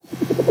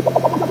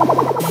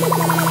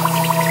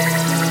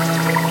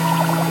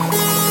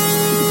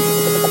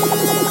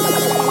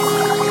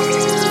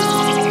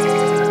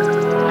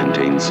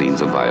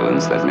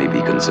scenes that may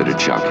be considered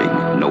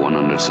shocking. No one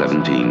under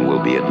 17 will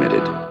be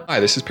admitted. Hi,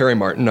 this is Perry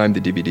Martin. I'm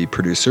the DVD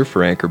producer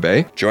for Anchor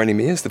Bay. Joining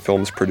me is the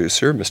film's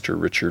producer, Mr.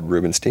 Richard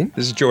Rubenstein.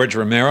 This is George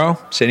Romero,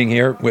 sitting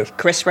here with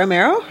Chris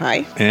Romero.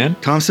 Hi.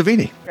 And Tom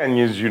Savini. And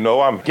as you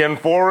know, I'm Ken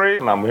Forey,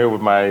 and I'm here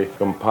with my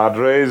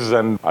compadres,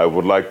 and I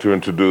would like to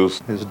introduce...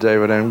 This is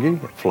David Emge,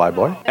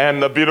 Flyboy.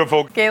 And the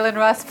beautiful... Galen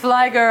Russ,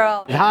 Fly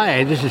Girl.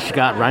 Hi, this is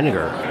Scott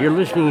Reiniger. You're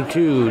listening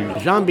to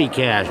Zombie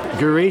Cast,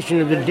 Duration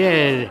of the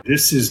Dead.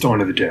 This is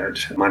Dawn of the Dead.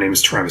 My name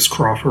is Travis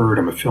Crawford.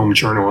 I'm a film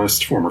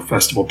journalist, former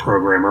festival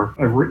programmer.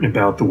 I've written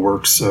about the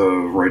works of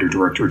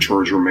writer-director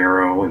George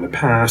Romero in the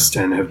past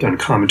and have done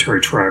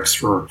commentary tracks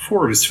for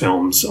 4 of his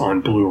films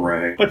on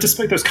Blu-ray. But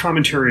despite those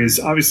commentaries,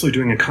 obviously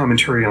doing a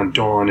commentary on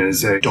Dawn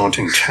is a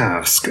daunting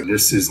task.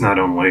 This is not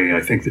only, I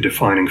think, the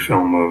defining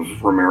film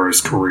of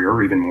Romero's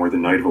career, even more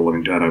than Night of the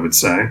Living Dead, I would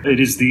say. It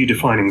is the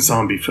defining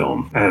zombie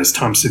film. As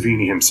Tom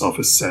Savini himself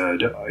has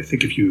said, I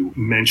think if you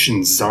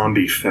mention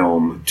zombie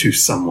film to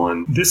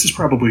someone, this is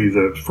probably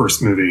the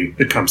first movie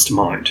that comes to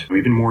mind.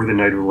 Even more than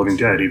Night of the Living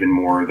Dead, even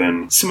more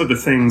than some of the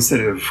things that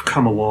have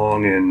come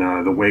along in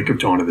the wake of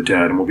Dawn of the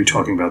Dead, and we'll be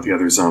talking about the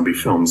other zombie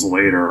films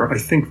later. I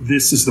think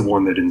this is the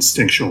one that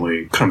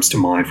instinctually comes to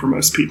mind for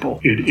most people.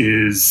 It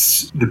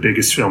is the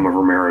biggest film of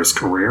Romero's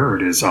career.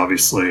 It is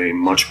obviously a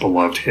much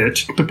beloved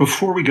hit. But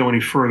before we go any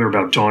further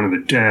about Dawn of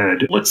the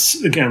Dead,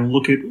 let's again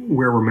look at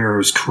where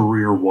Romero's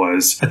career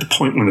was at the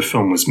point when the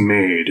film was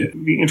made.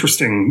 The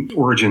interesting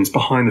origins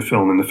behind the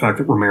film and the fact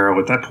that Romero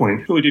at that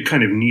point really did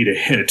kind of need a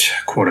hit,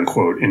 quote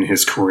unquote, in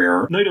his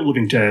career. Night of the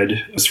Living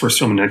Dead, his first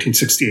film in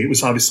 1968,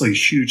 was obviously a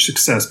huge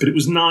success, but it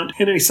was not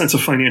in any sense a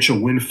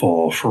financial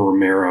windfall for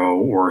Romero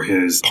or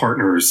his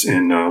partners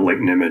in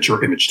Leighton Image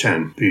or Image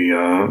 10,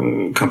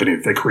 the company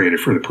that they created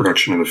for the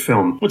production of the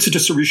film. Once the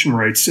distribution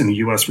rights in the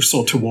U.S. were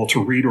sold to Walter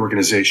Reed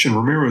Organization,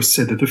 Romero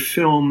said that the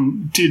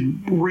film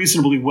did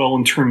reasonably well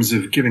in terms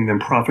of giving them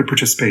profit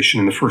participation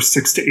in the first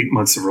 6 to 8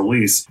 months of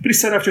release. But he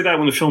said after that,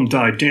 when the film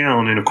died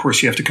down, and of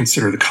course you have to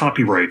consider the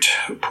copyright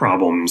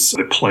problems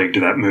that plagued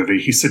that movie,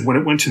 he said when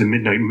it went to the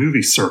midnight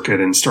movie circuit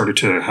and started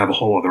to have a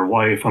whole other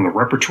life on the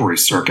repertory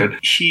circuit,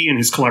 he and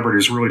his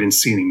collaborators really didn't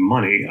see any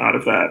money out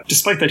of that.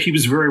 Despite that, he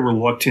was very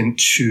reluctant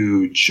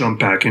to jump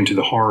back into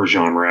the horror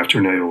genre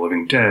after Night of the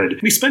Living Dead.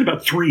 And he spent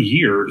about 3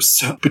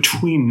 years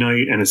between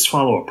Night and his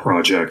follow-up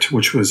project,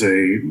 which was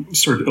a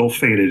sort of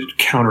ill-fated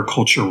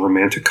counterculture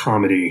romantic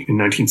comedy in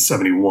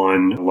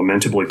 1971,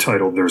 lamentably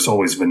titled There's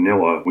Always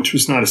Vanilla, which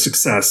was not a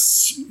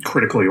success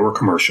critically or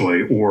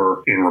commercially,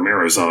 or in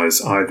Romero's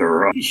eyes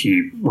either.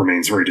 He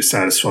remains very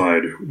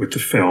dissatisfied with the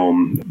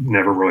film,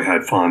 never really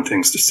had fond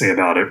things to say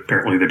about it.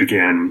 Apparently they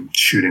began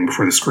shooting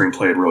before the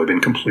screenplay had really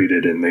been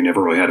completed, and they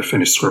never really had a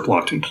finished script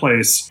locked in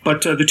place.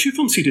 But the 2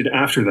 films he did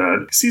after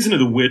that, Season of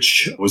the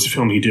Witch was a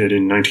film he did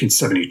in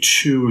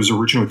 1972. It was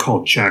originally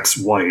called Jack's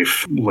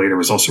Wife. Later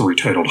was also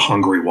retitled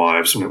Hungry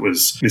Wives when it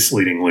was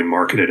misleadingly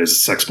marketed as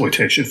a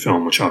sexploitation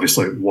film, which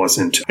obviously it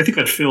wasn't. I think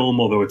that film,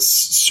 although it's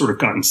sort of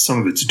gotten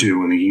some of its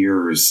due in the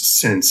years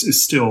since,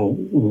 is still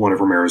one of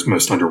Romero's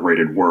most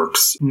underrated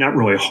works. Not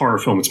really a horror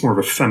film, it's more of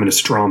a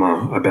feminist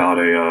drama about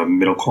a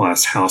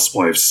middle-class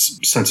housewife's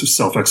sense of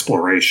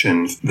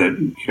self-exploration that,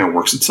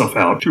 works itself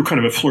out through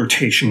kind of a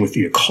flirtation with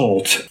the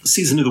occult.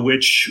 Season of the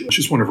Witch, which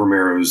is one of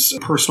Romero's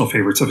personal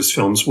favorites of his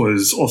films,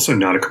 was also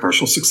not a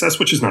commercial success,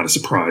 which is not a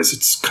surprise.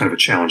 It's kind of a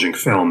challenging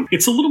film.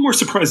 It's a little more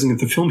surprising that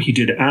the film he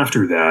did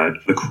after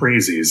that, The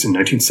Crazies, in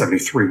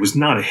 1973, was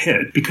not a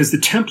hit, because the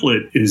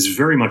template is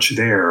very much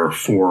there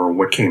for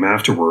what came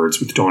afterwards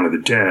with Dawn of the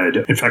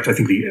Dead. In fact, I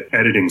think the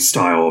editing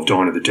style of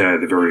Dawn of the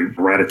Dead, the very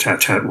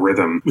rat-a-tat-tat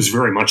rhythm, was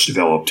very much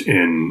developed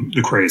in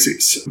The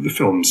Crazies. The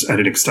film's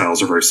editing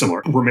styles are very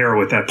similar.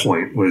 Romero at that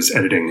point was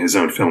editing his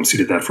own films. He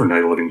did that for Night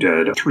of the Living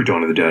Dead through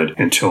Dawn of the Dead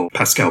until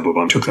Pascal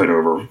Bouban took that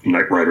over,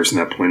 Night Riders from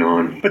that point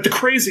on. But The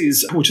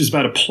Crazies, which is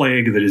about a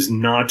plague that is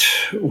not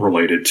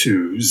related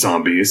to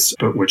zombies,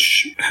 but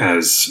which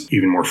has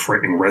even more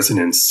frightening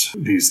resonance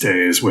these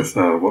days with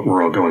what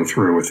we're all going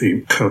through with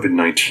the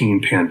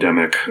COVID-19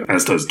 pandemic,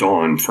 as does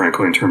Dawn,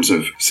 frankly, in terms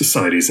of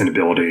society's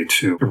inability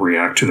to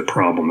react to the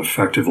problem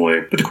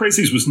effectively. But The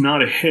Crazies was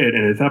not a hit,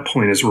 and at that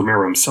point, as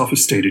Romero himself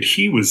has stated,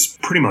 he was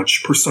pretty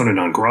much persona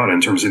non grata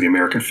in terms of the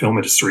American film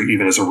industry,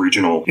 even as a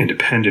regional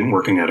independent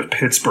working out of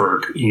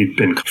Pittsburgh. He'd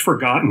been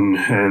forgotten,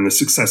 and the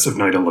success of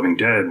Night of the Living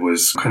Dead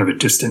was kind of a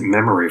distant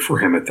memory for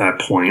him at that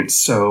point.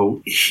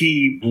 So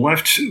he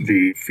left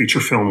the feature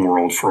film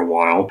world for a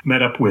while,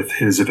 met up with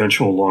his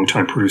eventual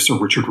longtime producer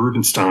Richard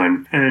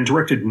Rubenstein, and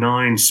directed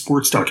 9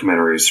 sports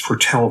documentaries for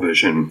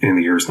television in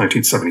the years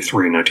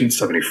 1973 and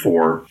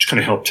 1974, which kind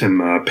of helped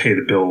him pay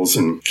the bills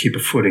and keep a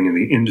footing in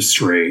the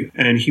industry.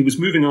 And he was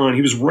moving on.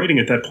 He was writing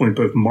at that point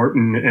both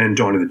Martin and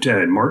Dawn of the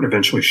Dead. Martin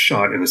eventually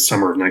shot in the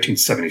summer of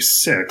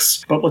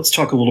 1976. But let's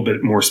talk a little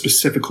bit more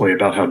specifically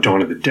about how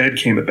Dawn of the Dead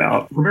came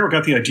about. Romero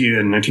got the idea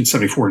in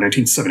 1974 and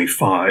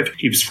 1975.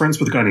 He was friends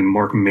with a guy named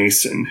Mark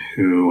Mason,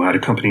 who had a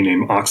company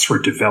named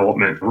Oxford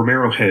Development.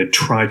 Romero had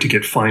tried to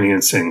get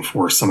financing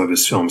for some of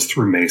his films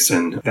through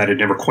Mason. That had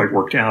never quite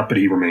worked out, but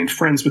he remained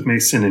friends with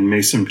Mason, and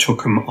Mason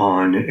took him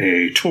on on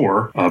a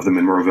tour of the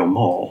Monroeville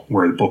Mall,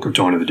 where the Book of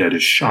Dawn of the Dead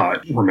is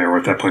shot. Romero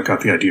at that point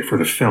got the idea for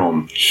the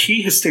film.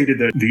 He has stated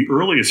that the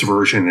earliest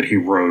version that he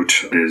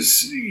wrote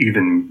is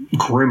even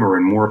grimmer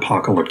and more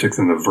apocalyptic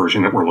than the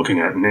version that we're looking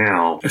at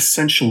now.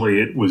 Essentially,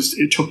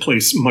 it took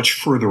place much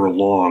further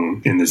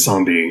along in the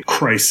zombie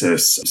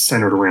crisis,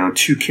 centered around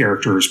two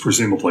characters,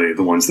 presumably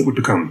the ones that would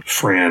become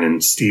Fran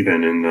and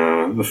Steven in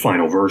the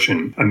final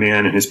version. A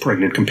man and his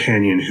pregnant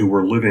companion who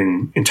were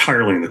living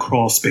entirely in the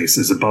crawl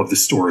spaces above the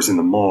stores in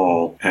the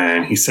mall.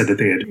 And he said that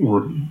they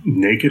were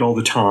naked all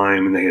the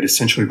time, and they had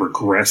essentially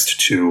regressed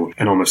to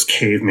an almost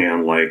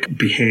caveman-like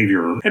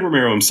behavior. And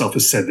Romero himself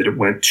has said that it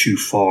went too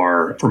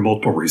far for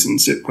multiple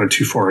reasons. It went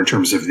too far in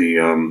terms of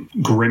the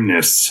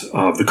grimness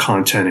of the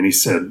content, and he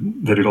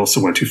said that it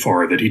also went too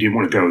far, that he didn't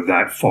want to go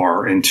that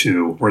far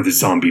into where the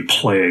zombie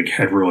plague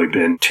had really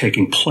been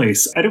taking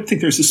place. I don't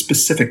think there's a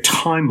specific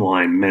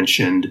timeline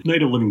mentioned.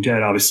 Night of the Living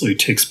Dead obviously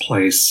takes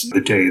place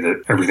the day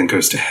that everything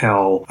goes to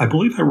hell. I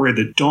believe I read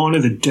that Dawn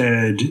of the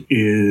Dead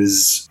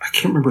is, I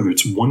can't remember whether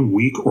it's 1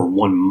 week or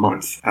 1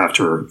 month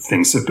after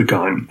things have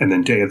begun. And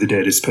then Day of the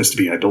Dead is supposed to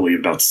be, I believe,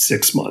 about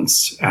 6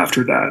 months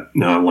after that.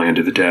 Land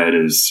of the Dead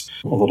is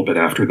a little bit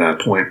after that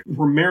point.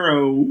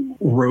 Romero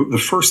wrote the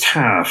first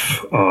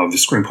half of the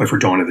screenplay for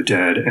Dawn of the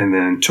Dead and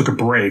then took a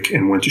break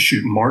and went to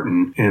shoot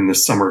Martin in the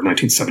summer of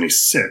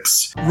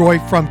 1976. Roy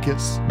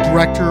Frumkes,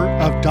 director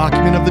of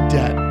Document of the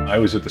Dead. I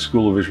was at the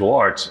School of Visual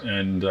Arts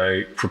and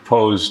I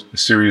proposed a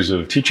series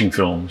of teaching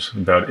films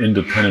about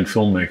independent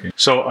filmmaking.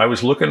 So I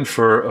was looking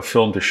for a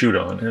film to shoot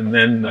on, and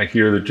then I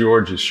hear that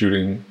George is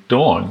shooting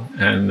Dawn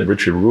and that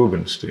Richard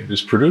Rubinstein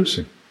is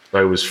producing.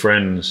 I was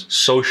friends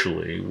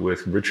socially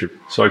with Richard.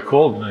 So I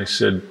called and I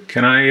said,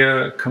 can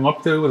I come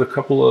up there with a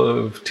couple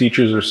of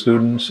teachers or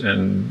students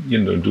and,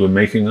 do a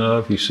making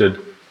of? He said,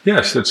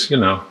 yes,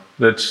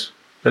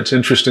 that's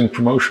interesting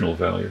promotional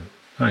value.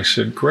 I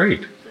said,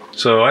 great.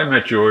 So I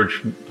met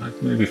George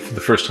maybe for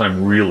the first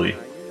time really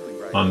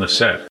on the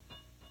set.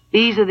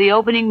 These are the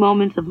opening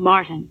moments of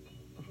Martin,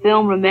 a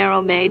film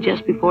Romero made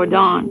just before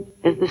dawn.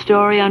 As the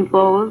story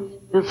unfolds,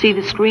 you'll see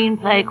the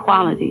screenplay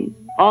qualities,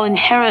 all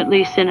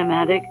inherently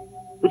cinematic,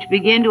 which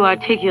begin to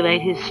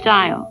articulate his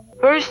style.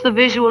 First, the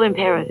visual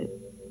imperative.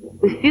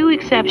 With few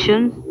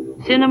exceptions,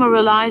 cinema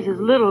relies as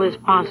little as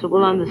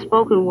possible on the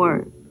spoken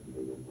word.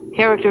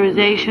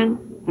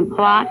 Characterization and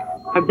plot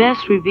are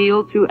best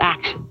revealed through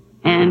action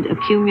and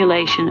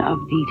accumulation of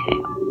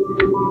detail.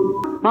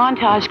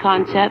 Montage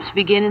concepts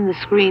begin in the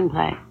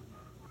screenplay.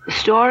 The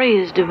story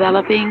is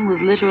developing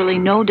with literally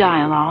no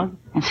dialogue,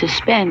 and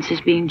suspense is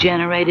being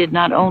generated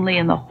not only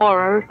in the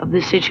horror of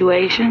the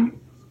situation,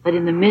 but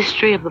in the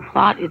mystery of the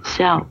plot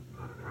itself.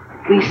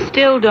 We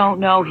still don't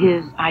know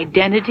his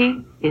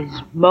identity, his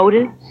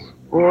motives,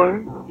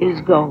 or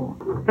his goal.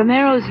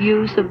 Romero's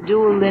use of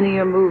dual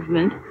linear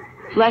movement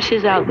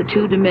fleshes out the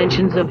two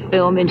dimensions of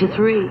film into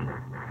three.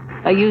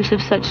 A use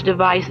of such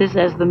devices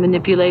as the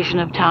manipulation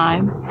of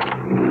time,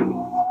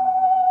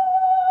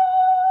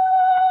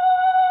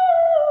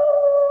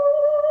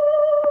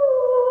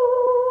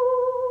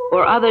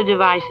 or other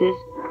devices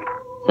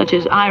such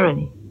as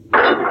irony.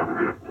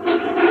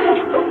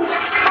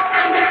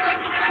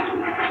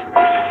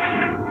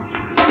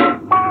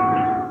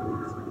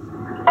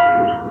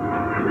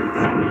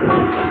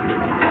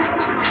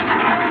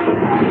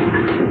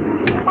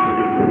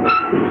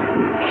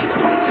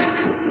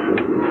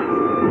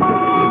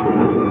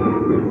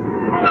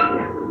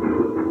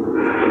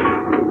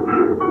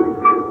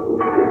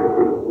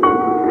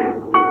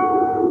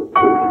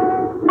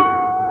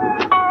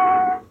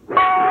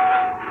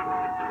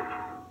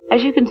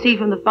 As you can see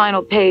from the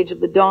final page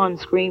of the Dawn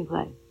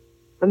screenplay,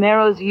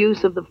 Romero's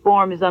use of the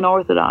form is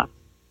unorthodox,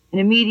 in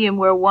a medium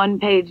where one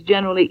page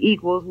generally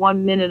equals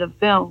 1 minute of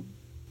film.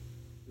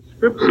 The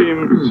script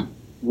seems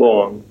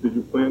long. Did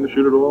you plan to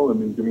shoot it all?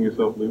 Giving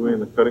yourself leeway in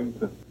the cutting?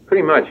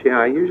 Pretty much, yeah.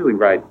 I usually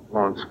write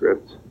long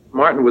scripts.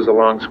 Martin was a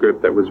long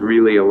script that was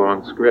really a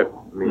long script.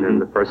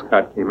 And the first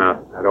cut came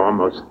out at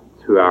almost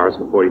 2 hours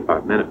and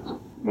 45 minutes.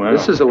 Wow.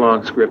 This is a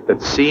long script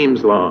that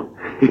seems long.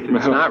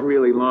 It's not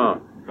really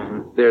long.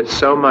 There's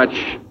so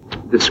much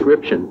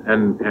description,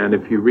 and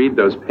if you read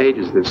those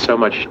pages, there's so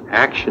much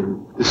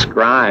action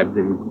described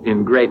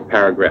in great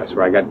paragraphs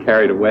where I got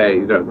carried away,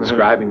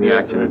 describing the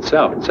action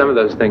itself. And some of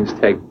those things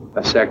take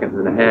a second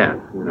and a half,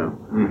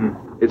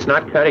 It's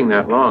not cutting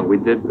that long.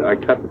 I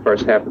cut the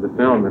first half of the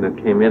film, and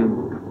it came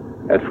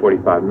in at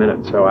 45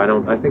 minutes. So I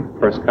think the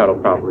first cut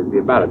will probably be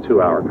about a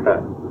 2-hour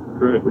cut.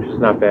 Which is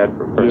not bad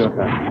for a first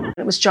cut.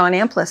 It was John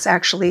Amplis,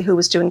 actually, who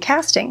was doing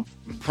casting.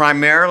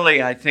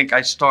 Primarily, I think I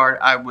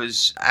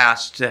was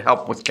asked to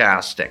help with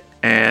casting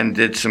and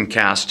did some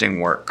casting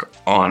work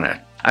on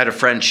it. I had a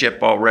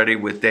friendship already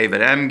with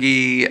David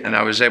Emge, and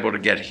I was able to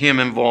get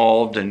him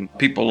involved, and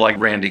people like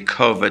Randy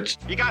Kovitz.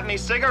 You got any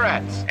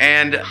cigarettes?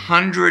 And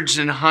hundreds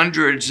and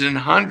hundreds and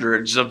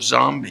hundreds of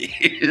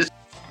zombies.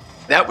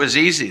 That was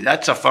easy.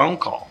 That's a phone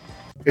call.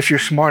 If you're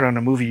smart on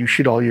a movie, you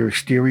shoot all your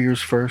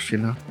exteriors first,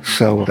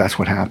 So that's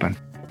what happened.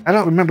 I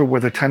don't remember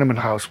where the tenement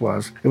house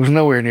was. It was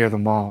nowhere near the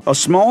mall. A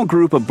small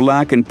group of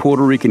black and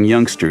Puerto Rican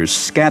youngsters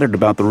scattered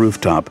about the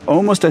rooftop,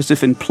 almost as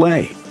if in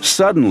play.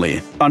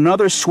 Suddenly,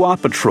 another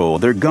SWAT patrol,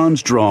 their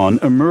guns drawn,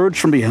 emerged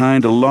from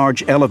behind a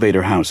large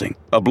elevator housing.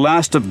 A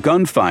blast of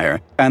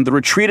gunfire, and the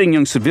retreating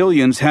young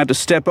civilians had to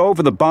step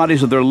over the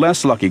bodies of their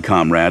less lucky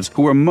comrades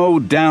who were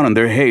mowed down in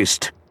their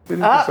haste.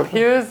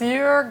 Here's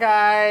your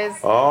guys.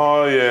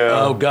 Oh, yeah.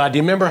 Oh, God. Do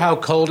you remember how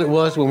cold it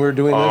was when we were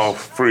doing this? Oh,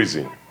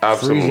 freezing.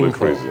 Absolutely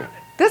freezing.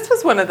 This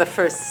was one of the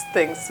first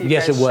things you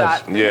guys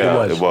shot.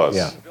 Yeah, it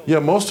was. Yeah,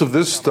 most of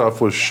this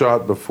stuff was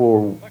shot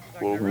before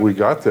we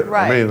got there.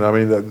 Right. I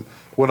mean,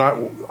 when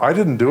I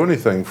didn't do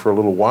anything for a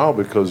little while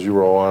because you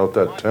were all out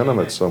that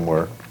tenement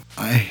somewhere.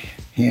 I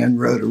hand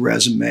wrote a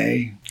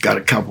resume, got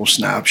a couple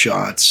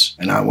snapshots,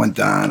 and I went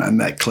down. I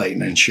met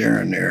Clayton and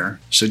Sharon there.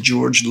 So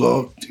George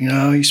looked,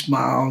 he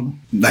smiled.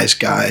 Nice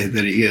guy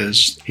that he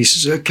is. He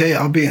says, okay,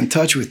 I'll be in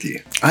touch with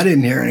you. I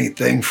didn't hear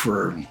anything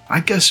for,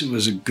 I guess it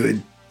was a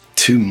good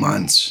 2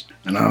 months.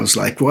 And I was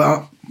like,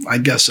 well, I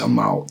guess I'm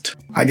out.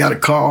 I got a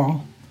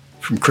call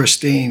from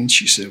Christine.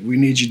 She said, we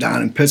need you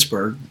down in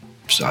Pittsburgh.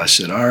 So I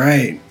said, all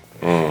right.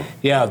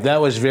 Yeah, that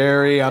was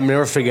I'll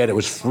never forget, it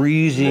was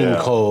freezing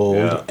cold.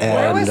 Yeah. And,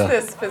 where was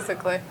this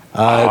physically?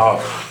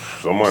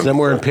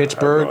 Somewhere in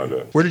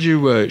Pittsburgh. Where did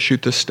you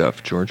shoot this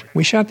stuff, George?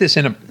 We shot this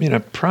in a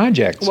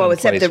project. Well,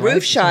 except the roof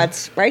right?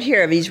 shots right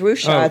here. These roof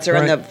shots are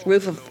on the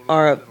roof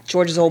of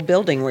George's old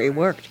building where he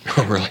worked.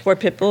 Oh, really? Fort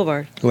Pitt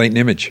Boulevard. Latent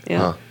Image. Yeah.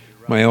 Huh.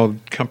 My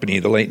old company,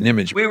 the Latent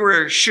Image. We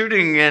were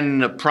shooting in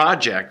the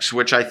projects,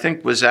 which I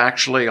think was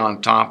actually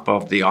on top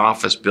of the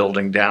office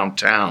building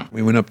downtown.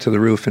 We went up to the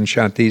roof and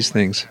shot these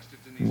things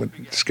with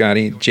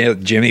Scotty,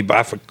 Jimmy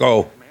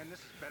Buffico,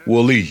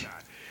 Wooly,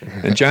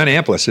 and John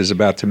Amplas is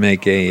about to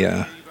make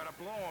an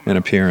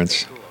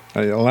appearance.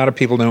 A lot of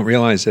people don't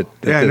realize that.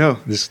 I know.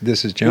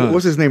 This is John.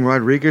 What's his name?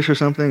 Rodriguez or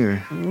something?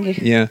 Or?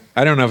 Yeah,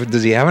 I don't know.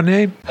 Does he have a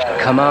name?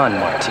 Come on,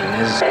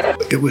 Martinez.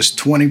 It was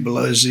 20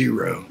 below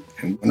zero.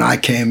 And when I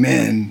came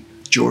in,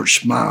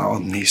 George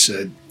smiled and he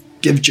said,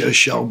 give Joe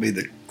Shelby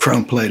the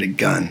chrome-plated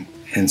gun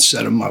and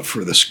set him up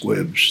for the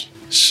squibs.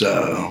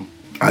 So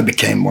I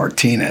became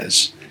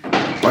Martinez.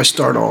 I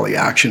start all the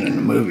action in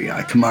the movie.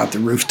 I come out the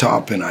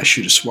rooftop and I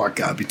shoot a SWAT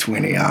guy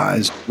between the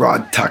eyes.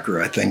 Rod Tucker,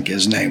 I think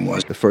his name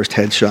was. The first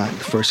headshot,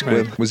 the first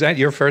squib. Right. Was that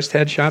your first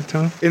headshot,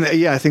 Tom?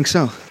 Yeah, I think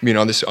so. You mean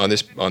on this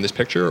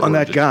picture? On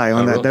that guy,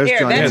 on that. There's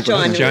Here, John. that's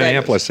John. John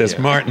Amplas. That's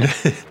Martin.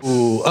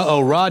 Ooh,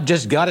 Rod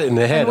just got it in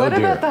the head. And what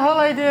about the whole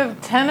idea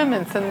of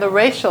tenements and the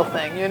racial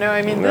thing? This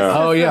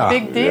is a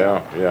big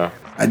deal. Yeah.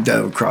 I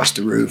dove across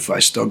the roof. I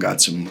still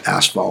got some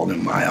asphalt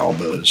in my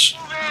elbows.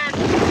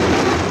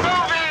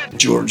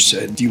 George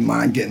said, do you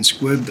mind getting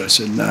squibbed? I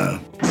said, no.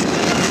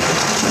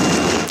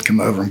 Come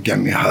over and give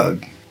me a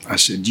hug. I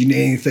said, do you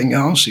need anything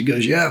else? He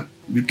goes, yeah,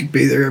 you could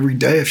be there every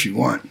day if you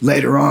want.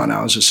 Later on,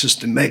 I was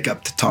assistant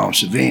makeup to Tom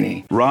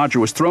Savini. Roger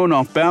was thrown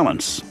off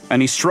balance,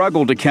 and he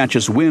struggled to catch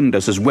his wind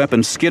as his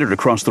weapon skittered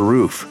across the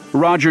roof.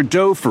 Roger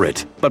dove for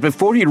it, but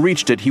before he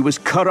reached it, he was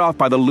cut off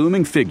by the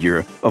looming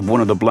figure of one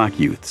of the black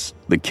youths.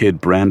 The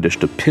kid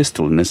brandished a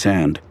pistol in his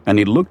hand, and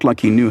he looked like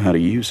he knew how to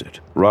use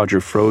it.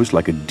 Roger froze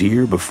like a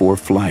deer before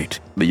flight.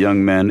 The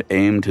young man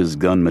aimed his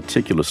gun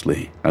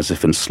meticulously, as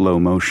if in slow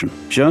motion.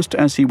 Just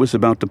as he was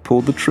about to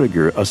pull the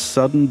trigger, a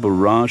sudden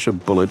barrage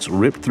of bullets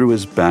ripped through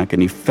his back,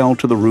 and he fell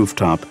to the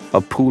rooftop, a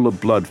pool of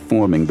blood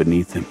forming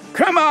beneath him.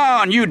 "Come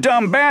on, you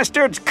dumb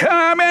bastards!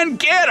 Come and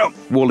get him!"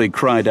 Wooly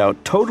cried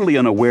out, totally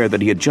unaware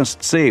that he had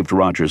just saved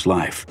Roger's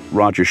life.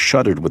 Roger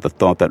shuddered with the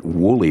thought that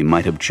Wooly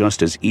might have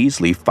just as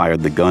easily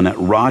fired the gun at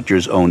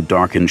Roger's own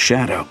darkened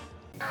shadow.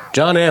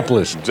 John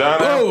Amplas.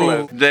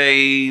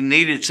 They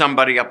needed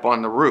somebody up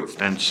on the roof,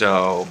 and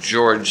so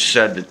George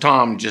said to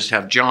Tom, just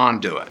have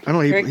John do it. I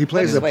don't know, he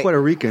plays a Puerto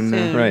Rican.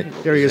 Right.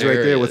 There he is right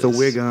there with a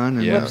wig on.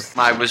 And Yeah.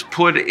 I was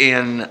put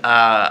in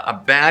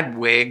a bad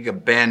wig, a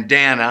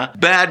bandana,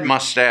 bad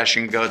mustache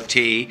and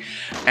goatee,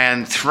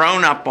 and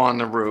thrown up on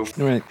the roof.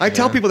 Right. I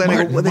tell people that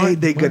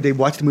they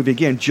watch the movie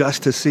again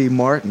just to see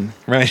Martin.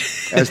 Right.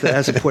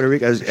 as a Puerto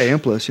Rican, as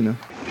Amplas,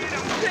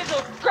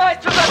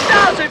 Christ from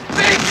 1,000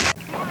 feet!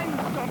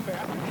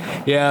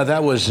 Yeah,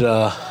 that was,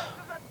 yeah.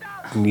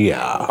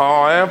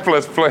 Oh,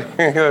 Amplas playing.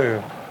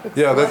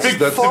 Yeah, that's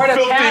the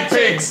filthy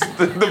pigs.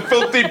 The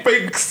filthy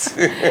pigs.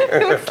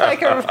 It looks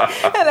like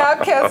an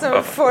outcast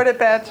of Fort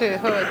Apache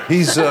hood.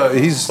 He's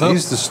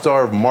the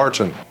star of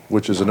Martin,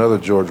 which is another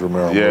George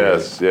Romero movie.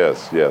 Yes.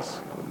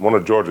 One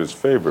of George's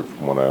favorite,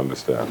 from what I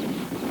understand.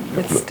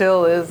 It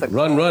still is.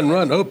 Run.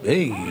 Oh,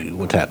 hey,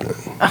 what's happening?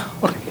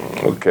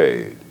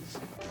 Okay.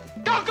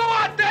 Don't go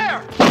out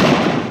there!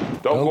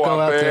 Don't go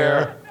out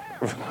there.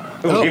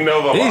 We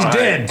know the He's line.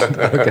 dead.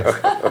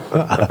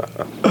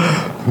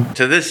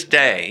 To this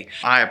day,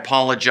 I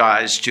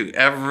apologize to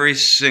every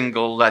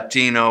single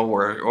Latino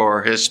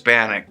or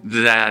Hispanic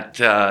that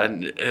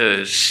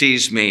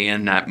sees me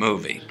in that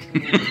movie.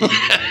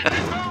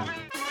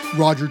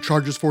 Roger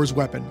charges for his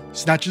weapon,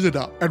 snatches it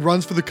up, and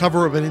runs for the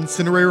cover of an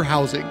incinerator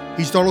housing.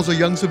 He startles a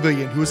young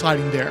civilian who is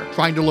hiding there,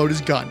 trying to load his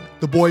gun.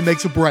 The boy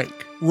makes a break,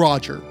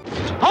 Roger.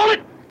 Hold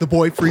it! The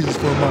boy freezes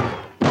for a moment.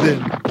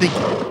 Then,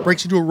 thinking,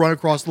 breaks into a run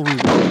across the room.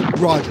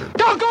 Roger.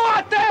 Don't go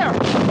out there!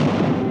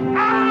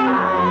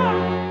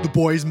 The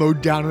boy is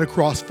mowed down in a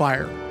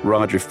crossfire.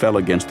 Roger fell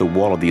against the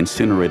wall of the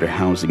incinerator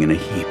housing in a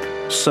heap.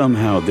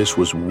 Somehow this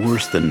was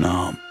worse than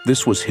Nam.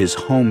 This was his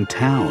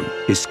hometown,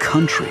 his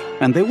country.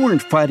 And they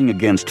weren't fighting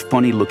against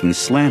funny-looking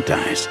slant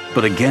eyes,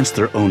 but against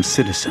their own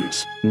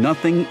citizens.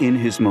 Nothing in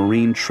his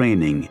Marine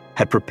training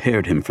had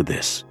prepared him for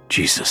this.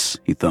 Jesus,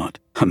 he thought.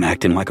 I'm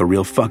acting like a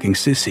real fucking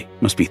sissy.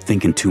 Must be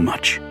thinking too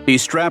much. He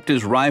strapped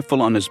his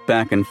rifle on his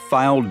back and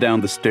filed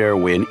down the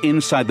stairway and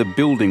inside the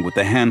building with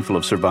a handful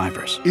of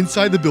survivors.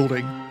 Inside the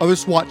building, other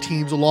SWAT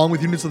teams along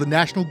with units of the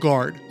National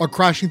Guard are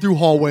crashing through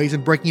hallways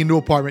and breaking into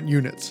apartment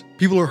units.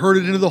 People are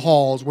herded into the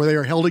halls where they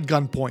are held at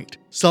gunpoint.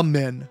 Some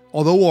men,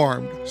 although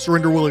armed,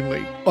 surrender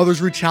willingly.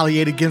 Others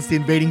retaliate against the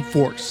invading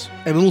force,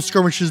 and little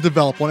skirmishes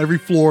develop on every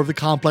floor of the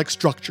complex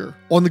structure.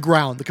 On the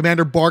ground, the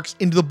commander barks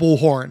into the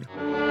bullhorn.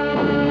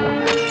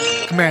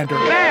 Commander.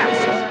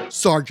 Gas!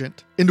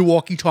 Sergeant. Into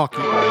walkie-talkie.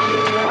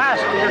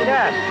 Blast for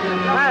gas!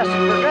 Blast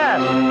for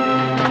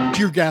gas!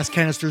 Tear gas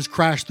canisters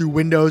crash through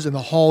windows and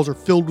the halls are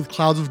filled with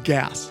clouds of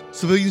gas.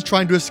 Civilians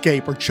trying to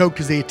escape are choked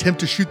as they attempt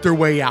to shoot their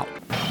way out.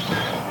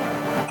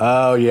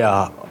 Oh,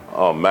 yeah.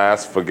 Oh,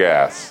 mask for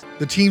gas.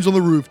 The teams on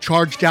the roof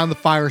charge down the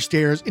fire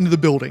stairs into the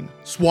building.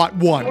 SWAT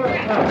 1.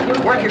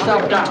 Work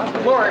yourself down.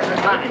 Floor at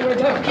a time.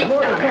 Keep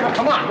down.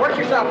 Come on, work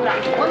yourself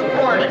down. One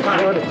floor at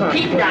a time.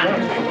 Keep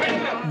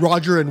down.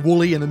 Roger and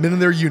Wooly and the men in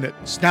their unit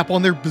snap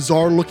on their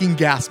bizarre-looking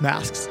gas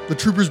masks. The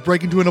troopers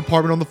break into an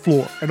apartment on the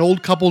floor. An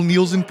old couple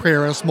kneels in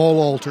prayer at a small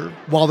altar,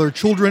 while their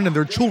children and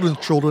their children's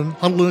children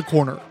huddle in a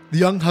corner. The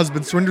young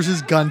husband surrenders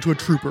his gun to a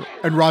trooper,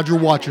 and Roger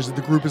watches as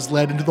the group is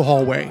led into the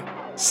hallway.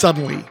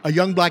 Suddenly, a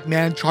young black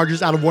man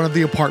charges out of one of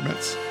the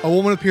apartments. A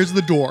woman appears at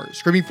the door,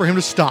 screaming for him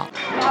to stop.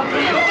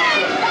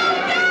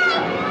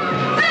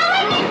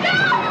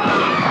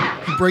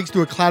 He breaks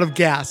through a cloud of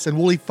gas, and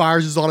Wooly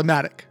fires his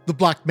automatic. The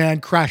black man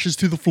crashes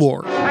to the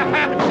floor. Come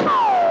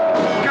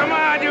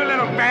on, you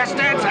little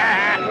bastards!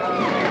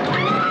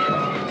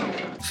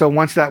 So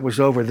once that was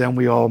over, then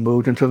we all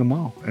moved into the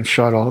mall and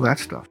shot all that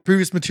stuff.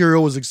 Previous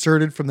material was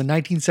excerpted from the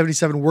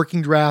 1977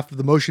 working draft of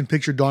the motion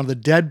picture Dawn of the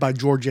Dead by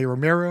George A.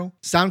 Romero,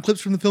 sound clips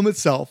from the film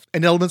itself,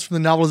 and elements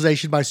from the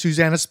novelization by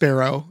Susanna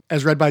Sparrow,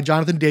 as read by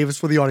Jonathan Davis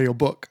for the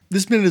audiobook.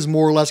 This minute is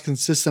more or less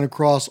consistent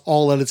across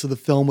all edits of the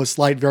film with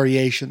slight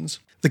variations.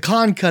 The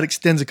Kahn cut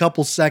extends a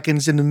couple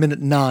seconds into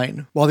minute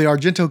 9, while the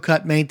Argento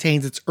cut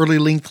maintains its early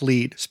length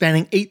lead,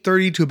 spanning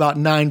 8:30 to about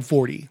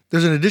 9:40.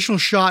 There's an additional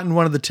shot in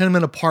one of the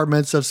tenement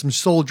apartments of some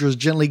soldiers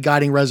gently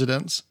guiding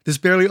residents. This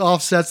barely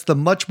offsets the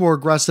much more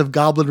aggressive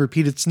Goblin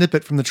repeated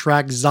snippet from the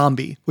track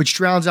Zombie, which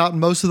drowns out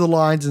most of the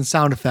lines and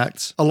sound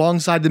effects,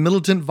 alongside the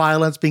militant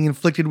violence being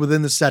inflicted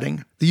within the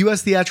setting. The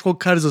US theatrical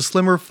cut is a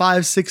slimmer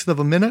 5/6 of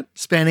a minute,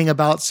 spanning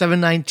about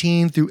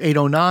 7:19 through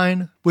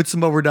 8:09, with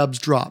some overdubs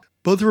dropped.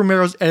 Both of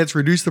Romero's edits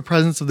reduce the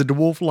presence of the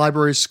DeWolf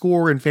Library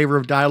score in favor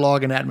of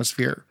dialogue and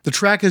atmosphere. The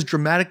track is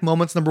Dramatic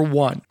Moments No.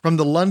 1, from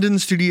the London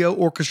Studio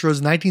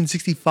Orchestra's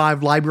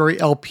 1965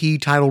 library LP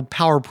titled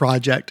Power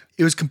Project.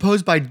 It was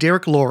composed by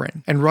Derek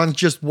Loren and runs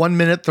just 1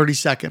 minute 30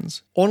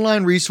 seconds.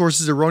 Online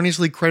resources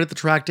erroneously credit the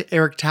track to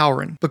Eric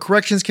Tauren, but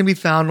corrections can be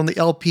found on the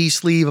LP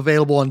sleeve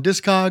available on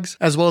Discogs,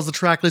 as well as the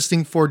track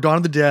listing for Dawn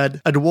of the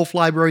Dead, a DeWolf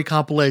Library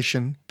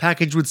compilation,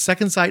 packaged with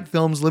Second Sight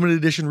Films limited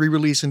edition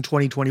re-release in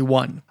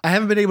 2021. I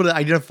haven't been able to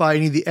identify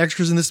any of the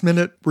extras in this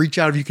minute. Reach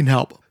out if you can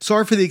help.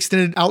 Sorry for the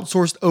extended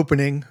outsourced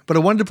opening, but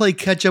I wanted to play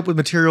catch up with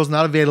materials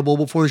not available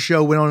before the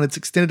show went on its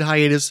extended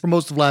hiatus for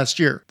most of last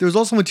year. There was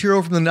also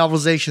material from the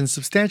novelization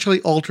substantially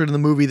altered in the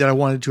movie that I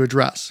wanted to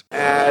address.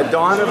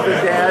 Dawn of the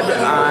Dead,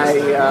 I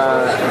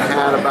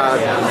had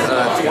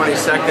about 20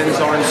 seconds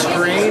on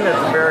screen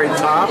at the very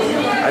top.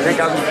 I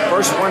think I'm the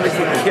first one to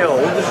get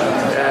killed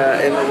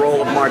in the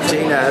role of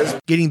Martinez.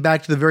 Getting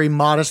back to the very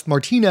modest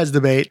Martinez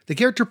debate, the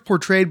character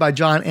portrayed by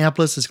John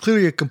Amplas is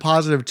clearly a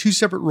composite of two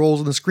separate roles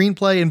in the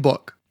screenplay and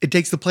book. It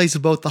takes the place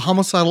of both the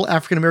homicidal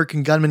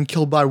African-American gunman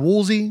killed by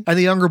Woolsey and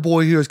the younger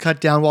boy who was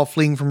cut down while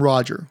fleeing from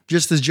Roger.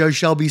 Just as Joe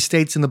Shelby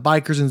states in the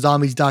Bikers and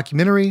Zombies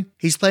documentary,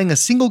 he's playing a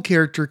single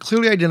character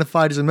clearly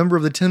identified as a member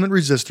of the tenement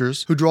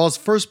resistors who draws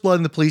first blood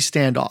in the police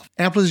standoff.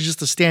 Amplas is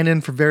just a stand-in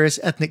for various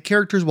ethnic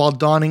characters while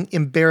donning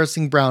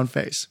embarrassing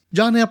brownface.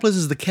 John Amplas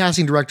is the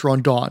casting director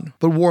on Dawn,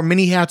 but wore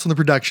many hats on the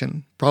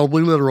production,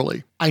 probably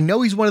literally. I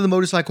know he's one of the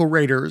motorcycle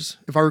raiders.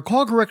 If I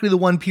recall correctly, the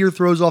one Peter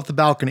throws off the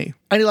balcony.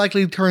 And he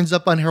likely turns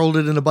up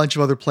unheralded in a bunch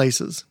of other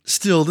places.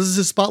 Still, this is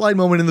a spotlight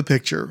moment in the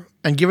picture.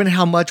 And given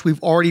how much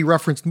we've already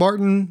referenced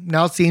Martin,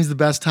 now it seems the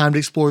best time to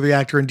explore the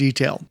actor in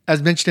detail.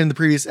 As mentioned in the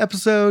previous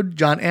episode,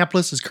 John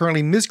Amplas is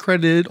currently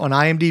miscredited on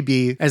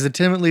IMDb as the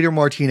tenement leader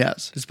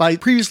Martinez,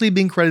 despite previously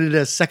being credited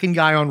as second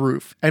guy on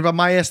roof, and by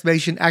my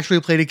estimation actually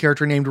played a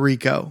character named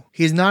Rico.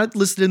 He is not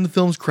listed in the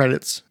film's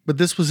credits, but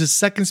this was his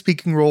second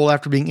speaking role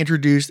after being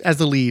introduced as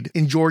the lead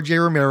in George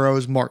A.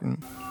 Romero's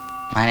Martin.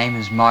 My name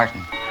is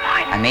Martin.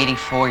 I'm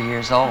 84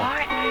 years old.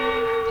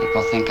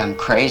 People think I'm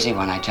crazy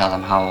when I tell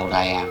them how old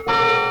I am.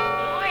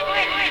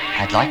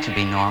 I'd like to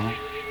be normal.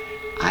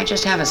 I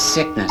just have a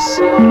sickness.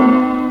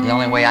 The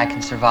only way I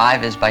can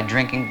survive is by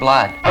drinking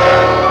blood.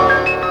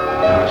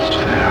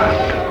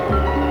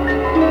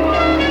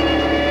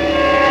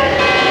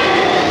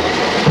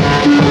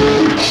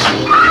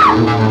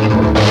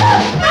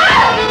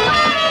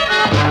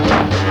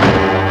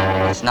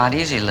 It's not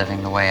easy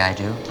living the way I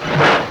do.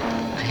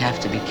 I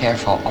have to be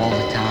careful all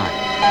the time.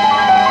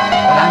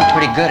 But I'm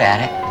pretty good at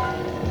it.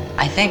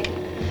 I think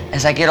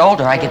as I get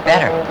older, I get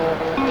better.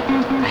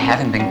 I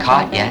haven't been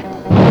caught yet.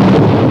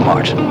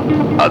 Martin,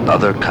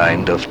 another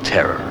kind of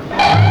terror.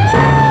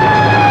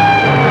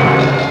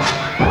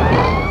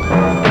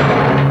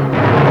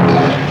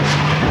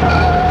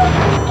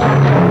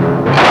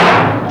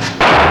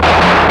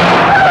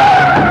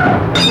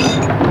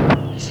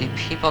 You see,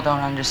 people don't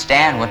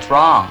understand what's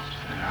wrong.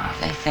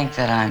 They think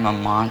that I'm a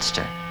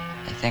monster.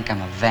 They think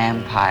I'm a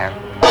vampire.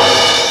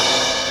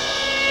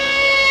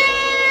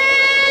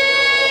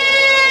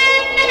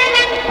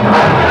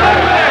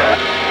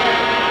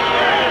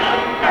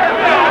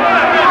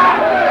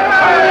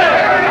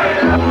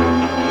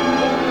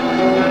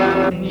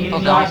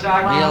 People don't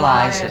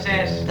realize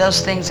that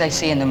those things I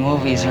see in the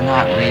movies are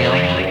not real.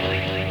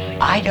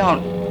 I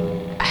don't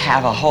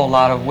have a whole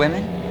lot of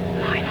women.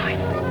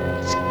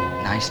 It's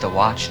nice to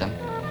watch them.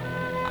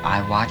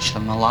 I watch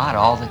them a lot,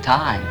 all the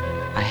time.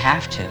 I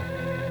have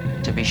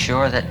to be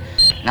sure that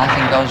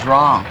nothing goes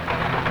wrong.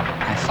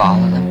 I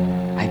follow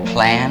them. I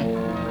plan.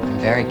 I'm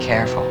very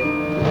careful.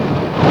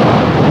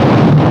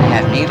 I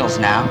have needles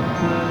now.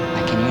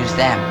 I can use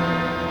them.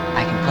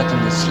 I can put them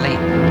to sleep.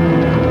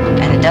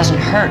 And it doesn't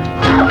hurt.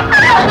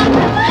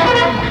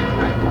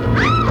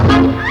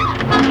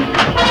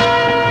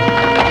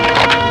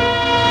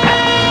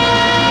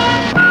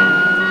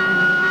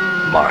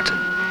 Martin,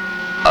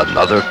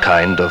 another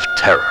kind of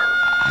terror.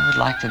 I would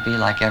like to be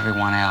like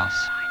everyone else.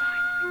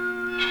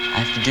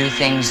 I have to do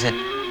things that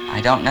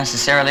I don't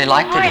necessarily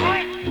like to do,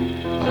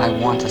 but I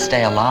want to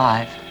stay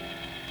alive.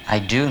 I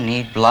do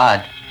need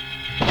blood.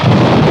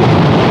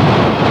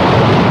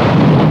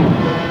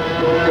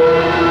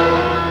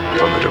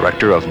 From the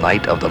director of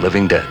Night of the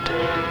Living Dead,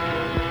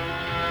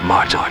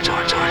 Martin,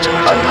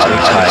 another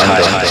kind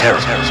of terror.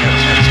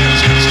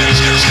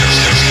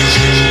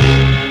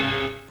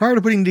 Prior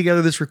to putting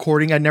together this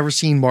recording, I'd never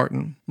seen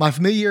Martin. My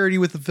familiarity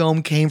with the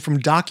film came from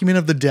Document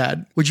of the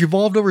Dead, which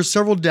evolved over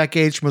several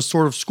decades from a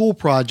sort of school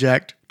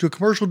project to a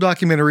commercial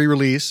documentary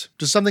release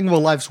to something of a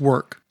life's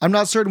work. I'm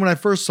not certain when I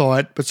first saw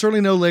it, but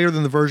certainly no later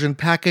than the version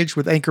packaged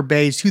with Anchor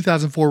Bay's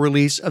 2004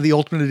 release of the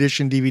Ultimate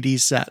Edition DVD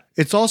set.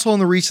 It's also on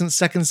the recent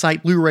Second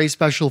Sight Blu-ray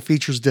Special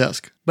Features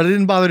disc, but I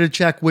didn't bother to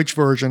check which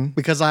version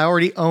because I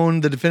already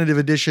owned the definitive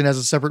edition as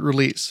a separate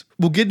release.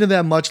 We'll get into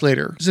that much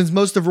later, since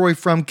most of Roy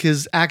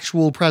Frumke's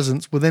actual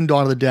presence within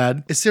Dawn of the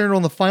Dead is centered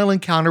on the final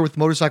encounter with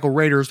motorcycle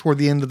raiders toward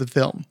the end of the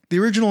film. The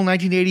original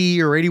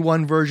 1980 or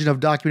 81 version of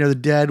Document of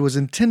the Dead was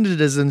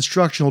intended as an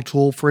instructional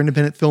tool for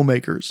independent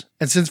filmmakers,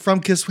 and since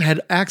Frumke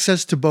had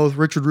access to both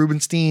Richard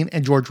Rubenstein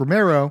and George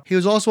Romero, he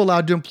was also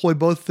allowed to employ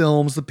both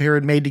films the pair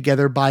had made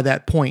together by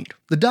that point.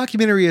 The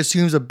documentary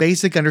assumes a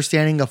basic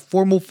understanding of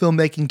formal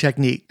filmmaking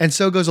technique, and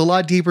so goes a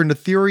lot deeper into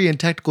theory and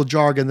technical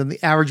jargon than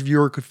the average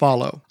viewer could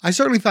follow. I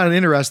certainly found it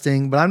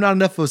interesting, but I'm not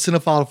enough of a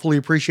cinephile to fully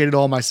appreciate it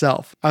all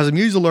myself. I was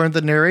amused to learn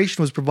that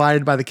narration was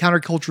provided by the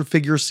counterculture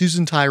figure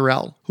Susan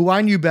Tyrrell, who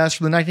I knew best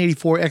from the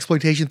 1984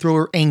 exploitation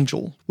thriller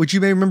Angel, which you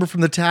may remember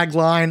from the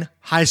tagline,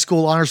 "High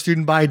school honor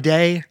student by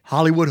day,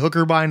 Hollywood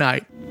hooker by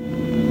night."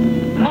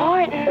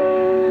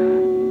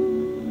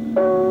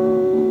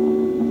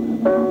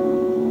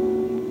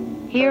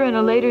 Here in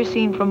a later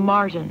scene from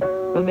Martin,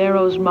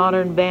 Romero's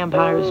modern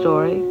vampire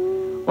story,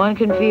 one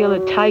can feel a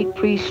tight,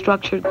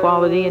 pre-structured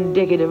quality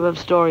indicative of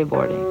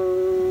storyboarding.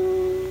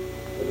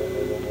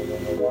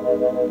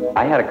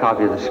 I had a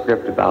copy of the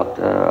script about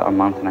a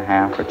month and a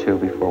half or two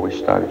before we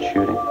started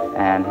shooting,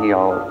 and he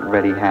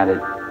already had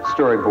it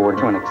storyboarded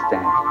to an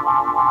extent.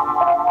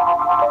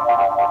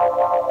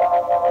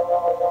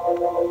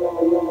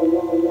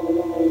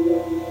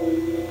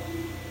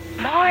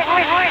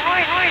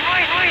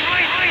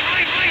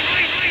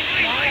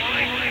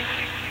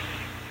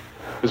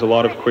 There's a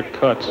lot of quick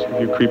cuts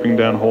of you creeping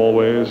down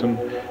hallways, and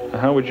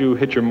how would you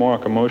hit your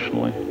mark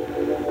emotionally?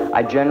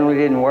 I generally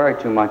didn't worry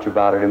too much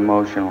about it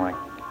emotionally.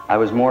 I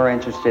was more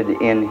interested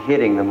in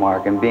hitting the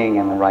mark and being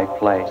in the right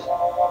place.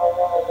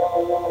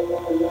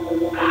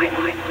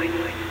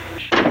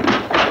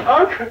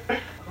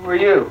 Who are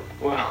you?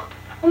 Well,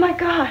 Oh my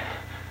God.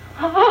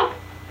 Oh.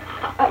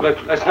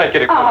 let's not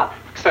get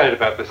excited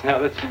about this now.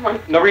 That's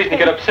no reason to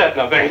get upset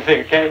about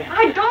anything, okay?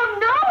 I don't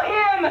know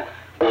him.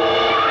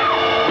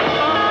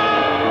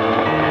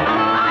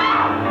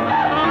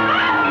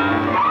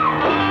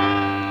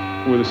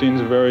 Were the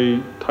scenes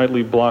very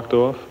tightly blocked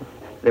off?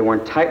 They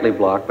weren't tightly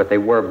blocked, but they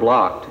were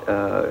blocked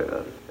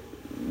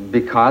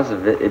because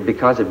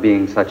of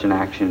being such an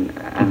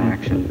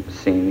action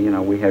scene. You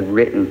know, we had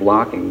written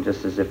blocking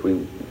just as if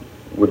we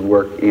would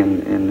work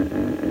in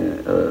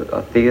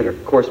a theater.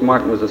 Of course,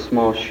 Martin was a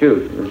small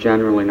shoot. There were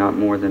generally not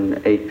more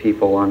than 8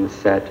 people on the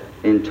set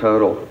in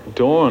total.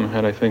 Dawn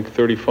had, I think,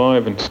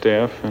 35 in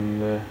staff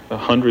and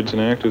hundreds in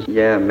actors.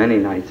 Yeah, many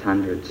nights,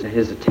 hundreds.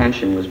 His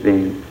attention was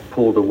being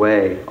pulled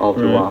away all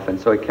too often,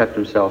 so he kept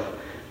himself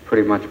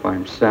pretty much by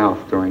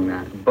himself during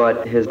that.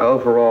 But his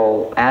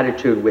overall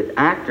attitude with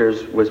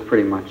actors was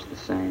pretty much the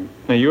same.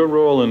 Now, your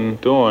role in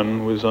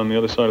Dawn was on the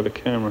other side of the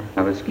camera.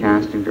 I was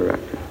casting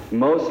director.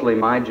 Mostly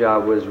my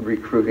job was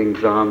recruiting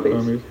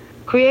zombies.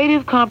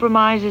 Creative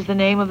compromise is the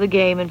name of the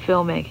game in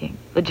filmmaking.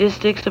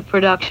 Logistics of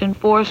production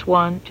force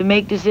one to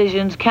make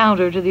decisions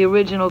counter to the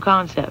original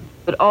concept,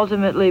 but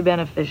ultimately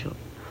beneficial.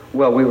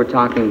 Well, we were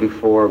talking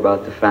before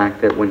about the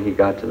fact that when he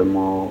got to the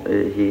mall,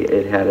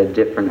 it had a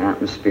different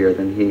atmosphere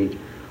than he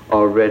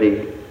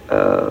already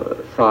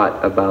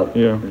thought about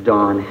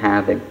Dawn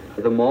having.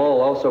 The mall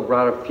also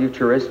brought a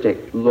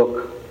futuristic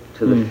look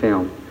to the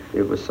film.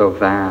 It was so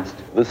vast.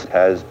 This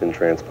has been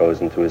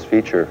transposed into his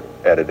feature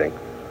editing,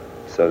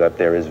 so that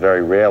there is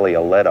very rarely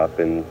a let-up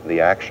in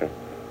the action.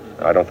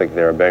 I don't think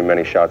there are very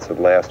many shots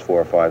that last 4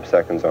 or 5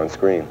 seconds on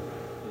screen.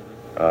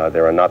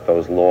 There are not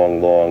those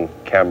long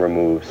camera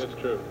moves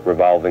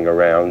revolving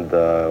around.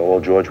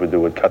 All George would do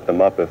would cut them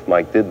up if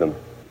Mike did them.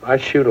 I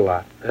shoot a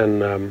lot,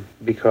 and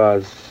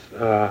because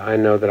I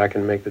know that I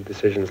can make the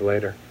decisions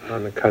later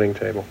on the cutting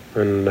table.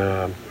 And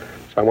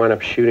so I wind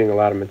up shooting a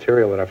lot of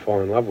material that I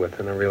fall in love with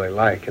and I really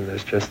like, and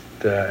there's just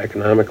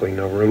economically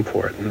no room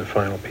for it in the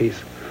final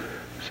piece.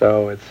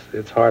 So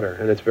it's harder,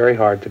 and it's very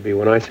hard to be,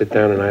 when I sit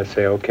down and I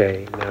say,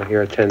 okay, now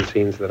here are 10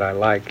 scenes that I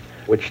like,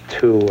 which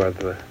 2 are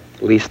the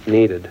least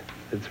needed?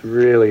 That's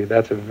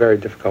a very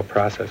difficult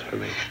process for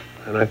me.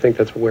 And I think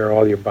that's where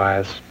all your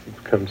bias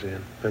comes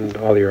in, and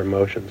all your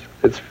emotions.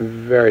 It's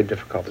very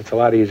difficult. It's a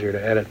lot easier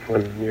to edit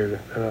when you're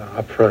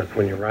up front,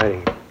 when you're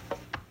writing it.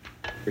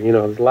 You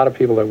know, there's a lot of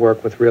people that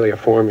work with really a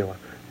formula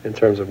in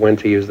terms of when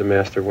to use the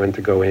master, when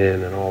to go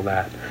in, and all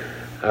that.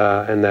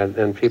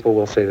 And people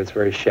will say that's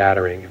very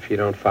shattering if you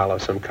don't follow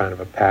some kind of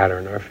a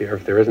pattern, or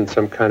if there isn't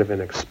some kind of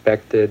an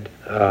expected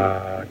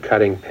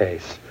cutting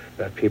pace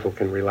that people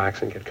can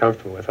relax and get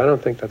comfortable with. I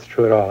don't think that's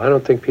true at all. I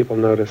don't think people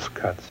notice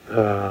cuts,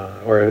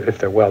 or if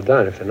they're well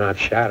done, if they're not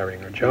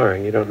shattering or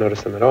jarring, you don't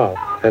notice them at all.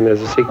 And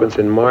there's a sequence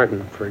in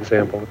Martin, for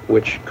example,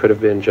 which could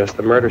have been just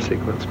a murder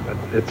sequence, but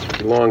it's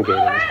elongated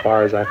as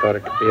far as I thought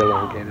it could be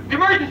elongated.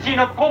 Emergency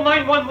number, call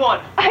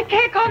 911. I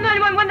can't call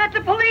 911, that's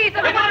the police. It's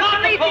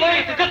not the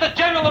police, it's just a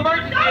general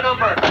emergency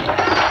number.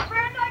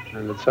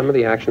 And that some of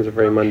the actions are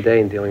very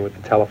mundane, dealing with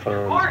the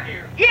telephones.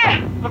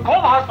 Yeah! Look,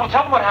 call the hospital,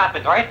 tell them what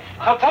happened, all right?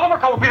 Tell them we're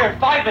coming, we'll be there in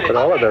 5 minutes. But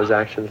all of those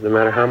actions, no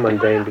matter how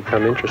mundane,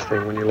 become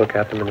interesting when you look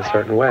at them in a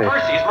certain way.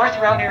 Mercy, is Mercy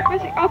around here?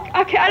 Mercy,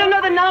 okay, I don't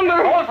know the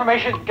number. All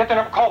information, get the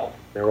number, call them.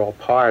 They're all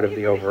part of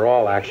the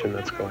overall action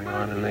that's going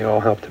on, and they all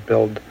help to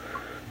build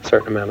a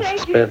certain amount of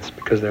suspense,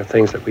 because they're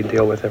things that we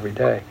deal with every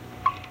day.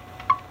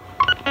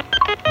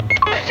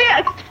 Shit,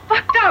 it's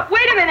fucked up.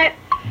 Wait a minute.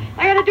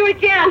 I gotta do it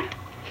again.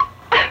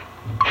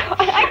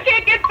 I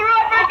can't get through.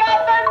 I forgot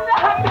the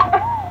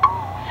number.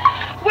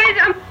 Wait,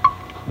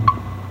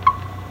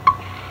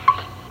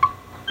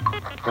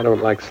 I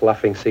don't like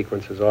sloughing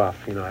sequences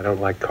off. You know, I don't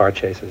like car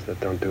chases that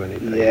don't do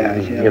anything. Yeah.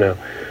 You know,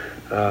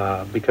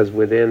 because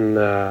within,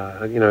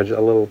 you know, just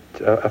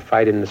a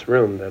fight in this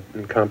room that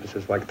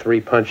encompasses like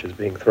 3 punches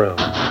being thrown.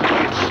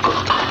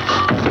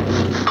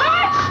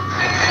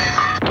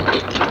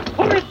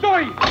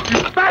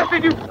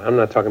 I'm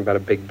not talking about a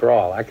big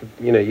brawl. I could,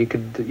 you know, you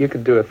could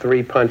do a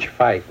 3-punch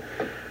fight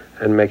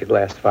and make it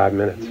last 5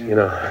 minutes, you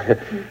know.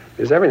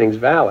 Because everything's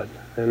valid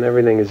and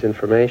everything is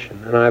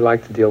information, and I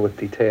like to deal with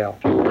detail.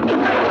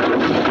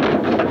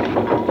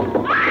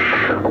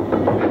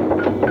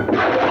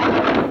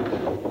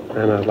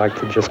 And I'd like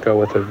to just go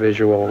with a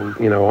visual,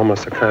 you know,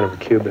 almost a kind of a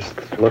cubist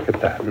look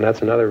at that. And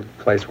that's another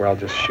place where I'll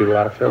just shoot a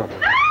lot of film.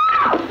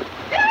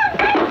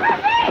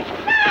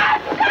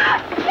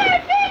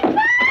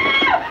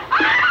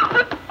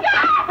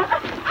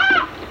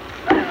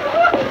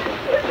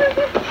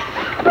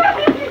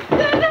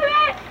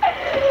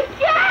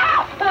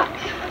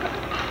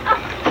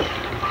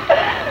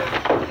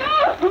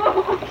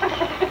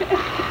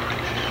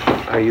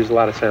 I use a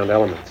lot of sound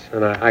elements,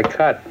 and I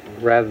cut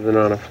rather than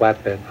on a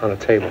flatbed, on a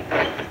table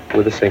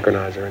with a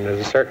synchronizer. And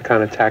there's a certain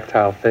kind of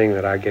tactile thing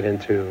that I get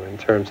into in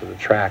terms of the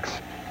tracks.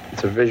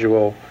 It's a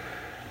visual,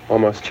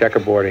 almost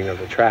checkerboarding of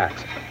the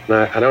tracks. And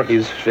I don't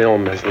use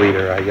film as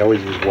leader. I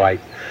always use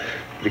white,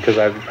 because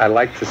I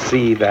like to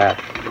see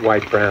that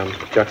white-brown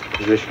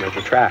juxtaposition of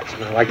the tracks.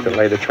 And I like to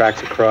lay the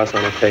tracks across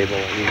on a table,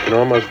 and you can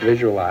almost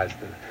visualize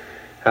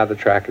how the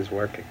track is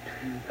working.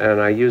 And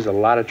I use a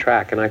lot of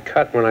track, and I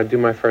cut, when I do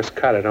my first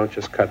cut, I don't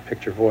just cut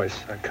picture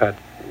voice. I cut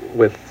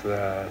with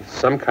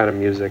some kind of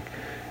music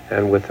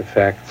and with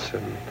effects,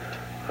 and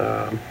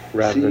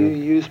rather so than...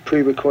 you use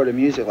pre-recorded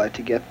music, like,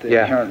 to get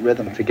the inherent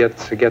rhythm? to get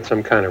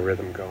some kind of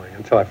rhythm going,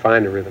 until I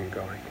find a rhythm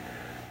going.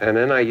 And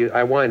then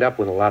I wind up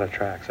with a lot of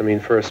tracks. I mean,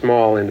 for a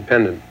small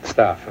independent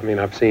stuff, I mean,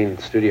 I've seen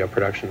studio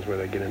productions where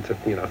they get into,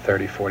 you know,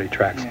 30, 40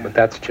 tracks, but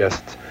that's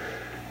just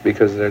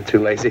because they're too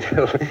lazy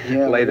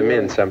to lay them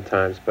in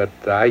sometimes. But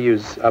I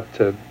use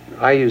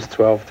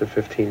 12 to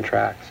 15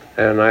 tracks,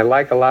 and I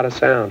like a lot of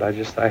sound. I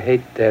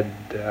hate dead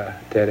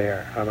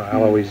air.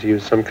 I'll always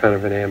use some kind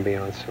of an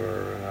ambience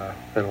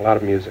and a lot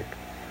of music,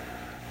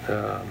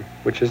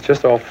 which is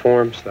just all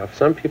form stuff.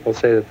 Some people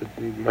say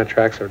that my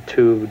tracks are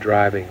too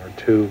driving or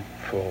too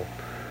full,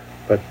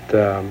 but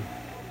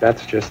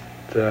that's just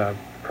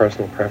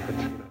personal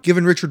preference.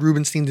 Given Richard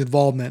Rubinstein's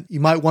involvement, you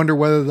might wonder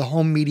whether the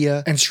home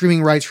media and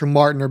streaming rights for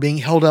Martin are being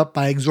held up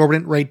by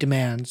exorbitant rate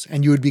demands,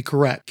 and you would be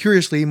correct.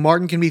 Curiously,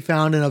 Martin can be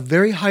found in a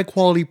very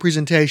high-quality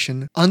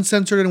presentation,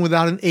 uncensored and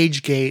without an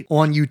age gate,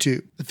 on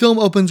YouTube. The film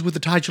opens with the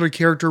titular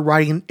character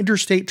riding an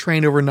interstate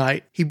train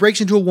overnight. He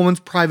breaks into a woman's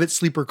private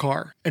sleeper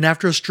car, and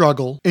after a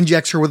struggle,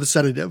 injects her with a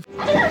sedative.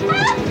 Okay,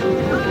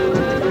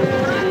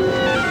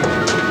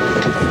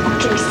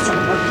 son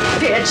of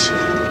a bitch!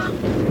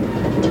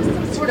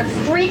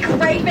 Freak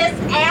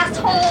rapist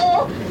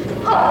asshole!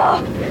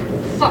 Oh,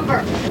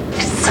 fucker!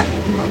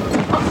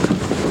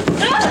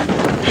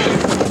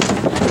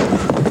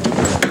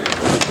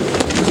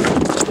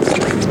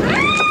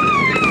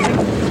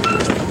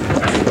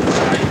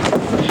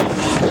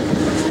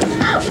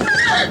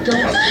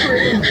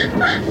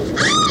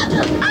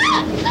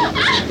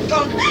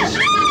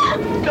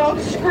 Don't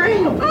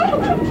scream!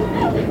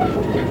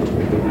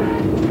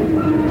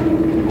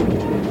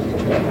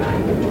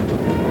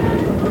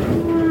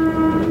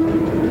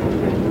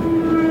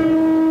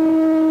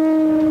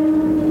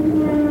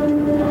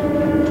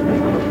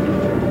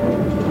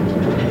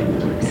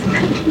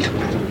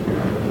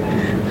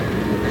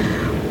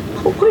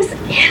 What was in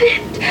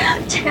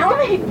it? Tell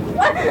me.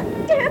 What?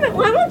 Damn it,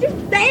 why won't you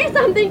say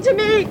something to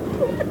me?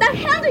 What the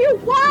hell do you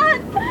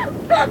want?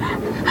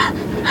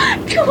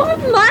 Do you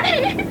want money?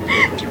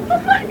 Do you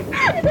want money?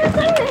 There's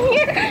something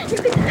here. You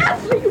can ask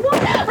what you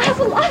want. I have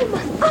a lot of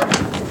money.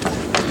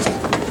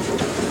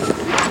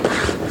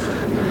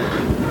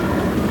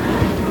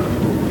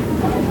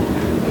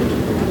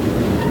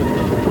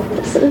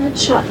 Someone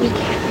shot me.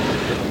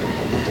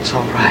 It's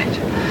all right.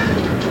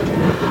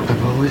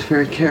 I'm always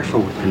very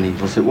careful with the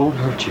needles. It won't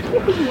hurt you.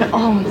 You're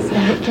always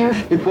very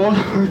careful. It won't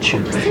hurt you.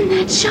 What's in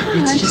that shot?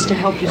 It's just to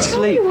help you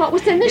sleep. Tell me what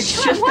was in this It's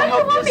shot. just Why to do you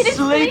help want me you to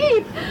sleep.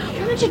 sleep?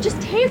 Why don't you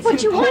just take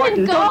what you want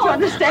and go? Don't you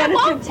understand?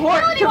 It's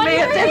important to me.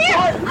 It's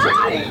important to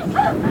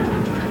me.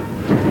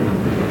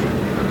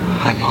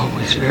 I'm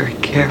always very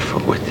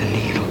careful with the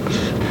needles.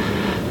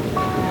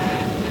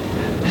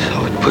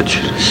 So it puts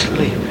you to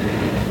sleep.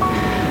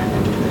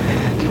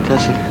 And it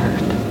doesn't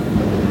hurt.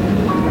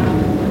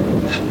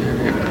 It's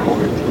very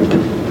important.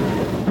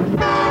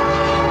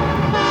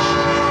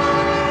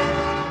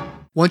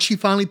 Once she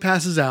finally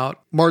passes out,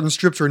 Martin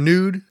strips her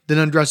nude, then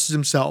undresses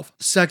himself.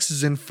 Sex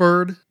is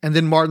inferred, and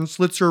then Martin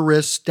slits her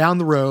wrists down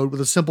the road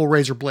with a simple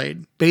razor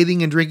blade,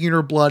 bathing and drinking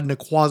her blood in a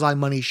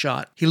quasi-money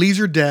shot. He leaves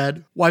her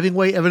dead, wiping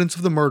away evidence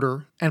of the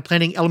murder, and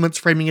planting elements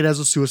framing it as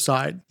a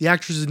suicide. The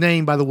actress's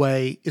name, by the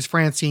way, is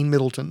Francine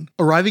Middleton.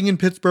 Arriving in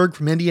Pittsburgh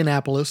from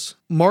Indianapolis,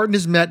 Martin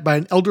is met by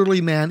an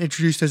elderly man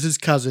introduced as his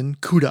cousin,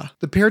 Cuda.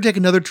 The pair take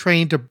another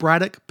train to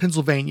Braddock,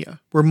 Pennsylvania,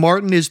 where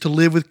Martin is to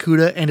live with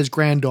Cuda and his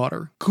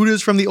granddaughter. Cuda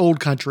is from the old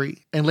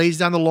country and lays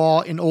down the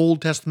law in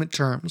Old Testament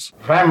terms.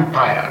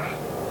 Vampire,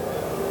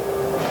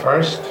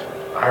 first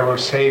I will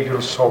save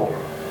your soul.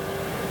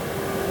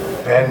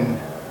 Then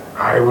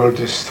I will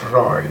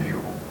destroy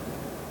you.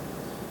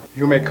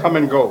 You may come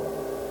and go,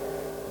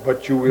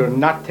 but you will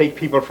not take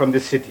people from the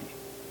city.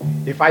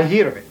 If I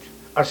hear of it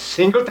a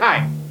single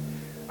time,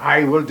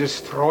 I will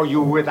destroy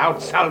you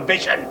without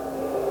salvation.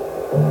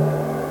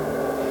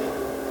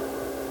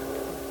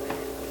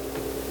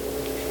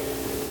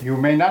 You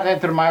may not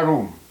enter my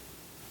room.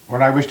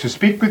 When I wish to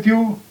speak with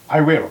you,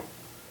 I will.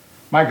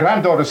 My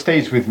granddaughter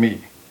stays with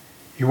me.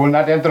 You will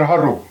not enter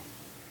her room.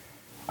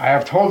 I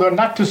have told her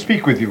not to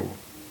speak with you,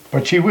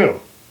 but she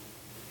will.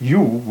 You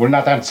will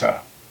not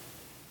answer.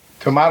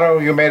 Tomorrow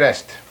you may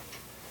rest.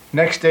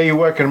 Next day you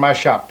work in my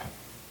shop.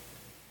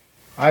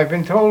 I've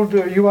been told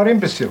you are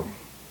imbecile.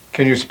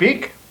 Can you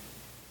speak?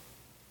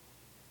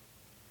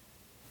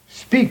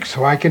 Speak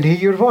so I can hear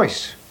your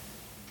voice.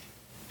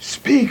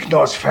 Speak,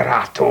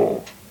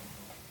 Nosferatu.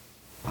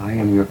 I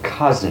am your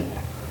cousin.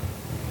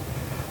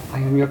 I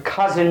am your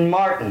cousin,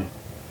 Martin.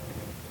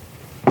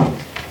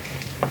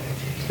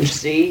 You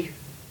see?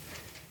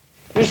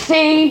 You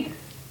see?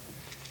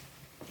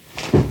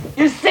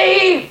 You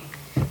see?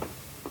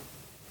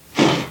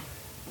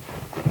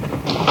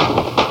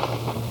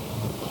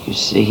 You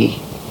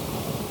see?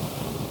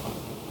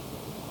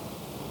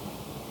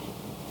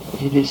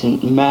 It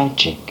isn't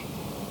magic.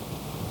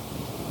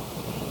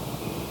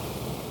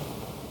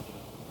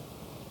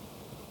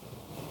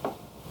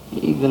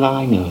 Even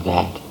I know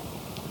that.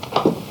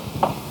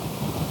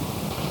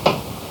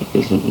 It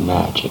isn't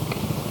magic.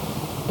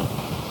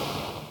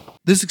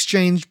 This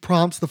exchange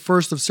prompts the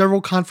first of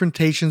several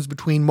confrontations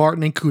between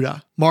Martin and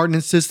Cuda. Martin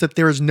insists that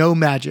there is no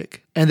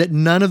magic, and that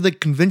none of the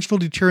conventional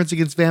deterrents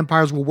against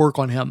vampires will work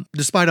on him.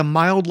 Despite a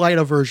mild light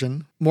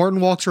aversion, Martin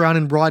walks around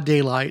in broad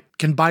daylight,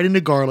 can bite into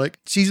garlic,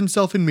 sees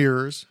himself in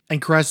mirrors,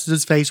 and caresses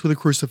his face with a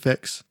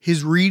crucifix.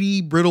 His reedy,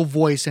 brittle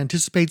voice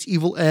anticipates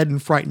Evil Ed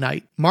and Fright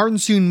Night. Martin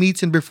soon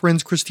meets and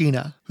befriends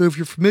Christina, who, if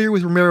you're familiar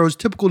with Romero's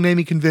typical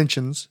naming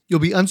conventions, you'll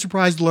be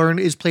unsurprised to learn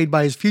is played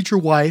by his future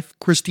wife,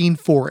 Christine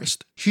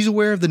Forrest. She's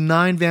aware of the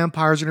 9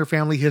 vampires in her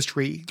family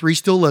history, 3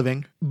 still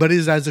living, but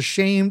is as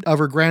ashamed of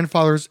her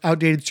grandfather's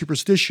outdated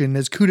superstition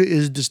as Kuda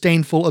is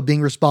disdainful of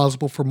being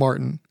responsible for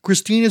Martin.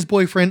 Christina's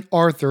boyfriend,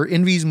 Arthur,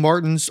 envies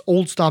Martin's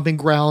old stomping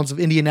grounds of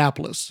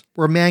Indianapolis,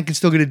 where a man can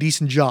still get a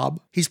decent job.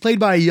 He's played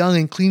by a young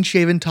and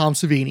clean-shaven Tom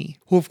Savini,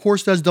 who of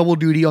course does double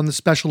duty on the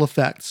special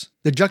effects.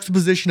 The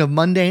juxtaposition of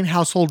mundane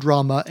household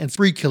drama and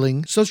spree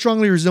killing so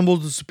strongly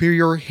resembles the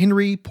superior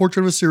Henry,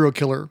 Portrait of a Serial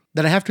Killer,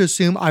 that I have to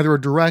assume either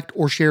a direct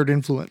or shared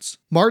influence.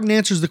 Martin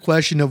answers the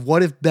question of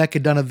what if Beck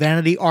had done a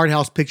vanity art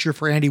house picture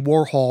for Andy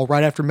Warhol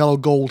right after Mellow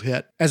Gold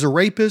hit. As a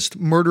rapist,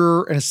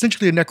 murderer, and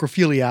essentially a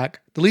necrophiliac,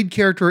 the lead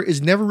character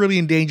is never really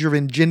in danger of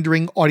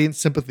engendering audience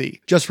sympathy.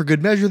 Just for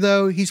good measure,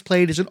 though, he's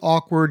played as an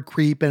awkward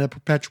creep and a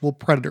perpetual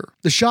predator.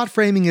 The shot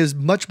framing is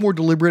much more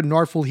deliberate and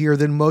artful here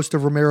than most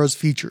of Romero's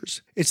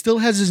features. It still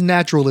has his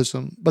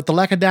naturalism, but the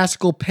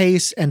lackadaisical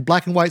pace and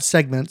black and white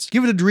segments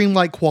give it a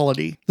dreamlike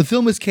quality. The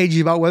film is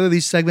cagey about whether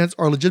these segments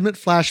are legitimate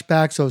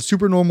flashbacks of a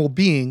supernormal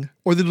being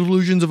or the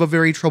delusions of a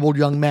very troubled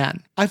young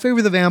man. I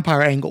favor the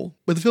vampire angle,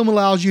 but the film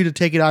allows you to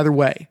take it either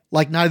way.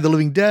 Like Night of the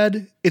Living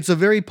Dead, it's a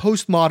very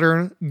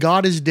postmodern,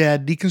 God is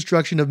dead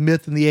deconstruction of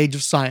myth in the age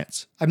of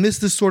science. I miss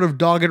this sort of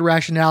dogged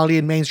rationality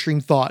and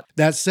mainstream thought.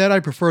 That said, I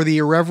prefer the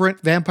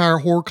irreverent vampire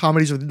horror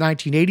comedies of the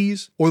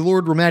 1980s or the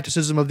lurid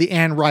romanticism of the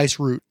Anne Rice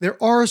route.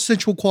 There are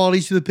essential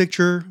qualities to the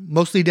picture,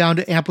 mostly down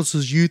to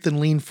Amplas's youth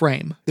and lean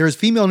frame. There is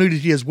female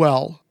nudity as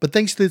well, but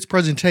thanks to its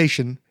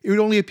presentation, it would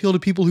only appeal to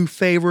people who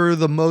favor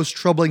the most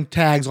troubling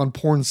tags on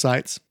porn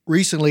sites.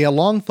 Recently, a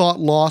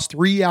long-thought-lost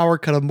 3-hour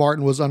cut of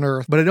Martin was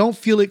unearthed, but I don't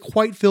feel it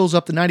quite fills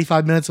up the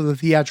 95 minutes of the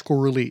theatrical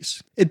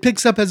release. It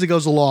picks up as it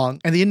goes along,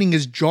 and the ending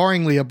is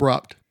jarringly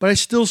abrupt, but I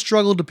still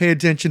struggled to pay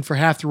attention for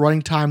half the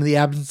running time in the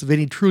absence of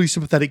any truly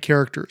sympathetic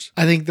characters.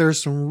 I think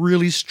there's some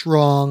really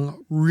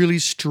strong, really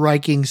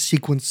striking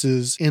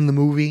sequences in the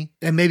movie,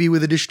 and maybe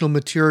with additional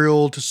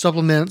material to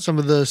supplement some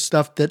of the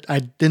stuff that I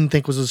didn't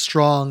think was as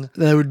strong,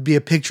 that would be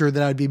a picture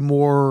that I'd be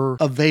more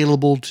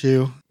available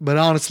to. But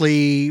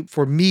honestly,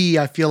 for me,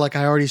 I feel like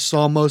I already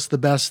saw most of the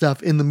best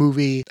stuff in the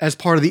movie as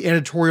part of the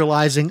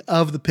editorializing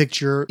of the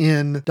picture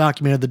in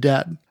Document of the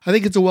Dead. I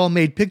think it's a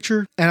well-made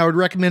picture, and I would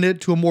recommend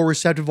it to a more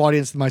receptive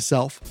audience than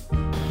myself.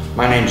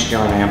 My name's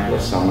John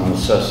Amplas. I'm an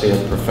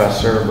associate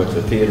professor with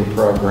the theater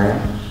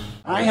program.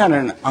 I had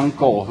an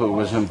uncle who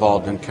was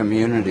involved in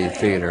community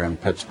theater in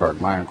Pittsburgh,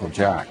 my Uncle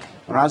Jack.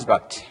 When I was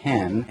about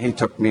 10, he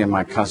took me and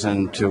my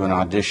cousin to an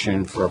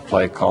audition for a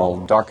play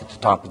called Dark at the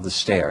Top of the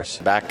Stairs.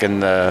 Back in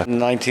the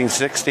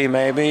 1960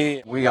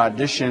 maybe, we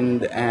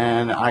auditioned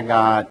and I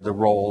got the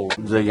role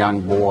of the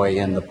young boy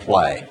in the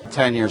play,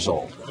 10 years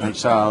old. And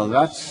so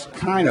that's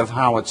kind of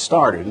how it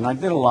started. And I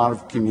did a lot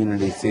of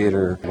community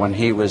theater when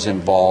he was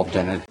involved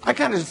in it. I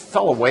kind of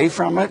fell away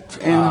from it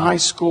in high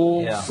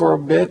school for a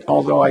bit,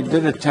 although I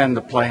did attend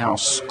the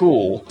Playhouse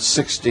School,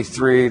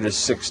 63 to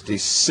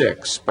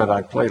 66, but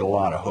I played a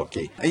lot of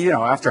hooky. You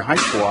know, after high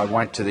school, I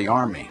went to the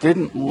Army.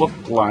 Didn't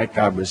look like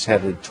I was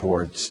headed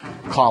towards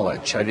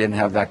college. I didn't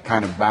have that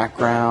kind of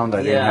background.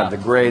 I didn't have the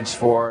grades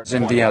for it. I was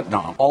in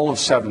Vietnam. All of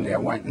 70. I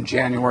went in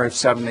January of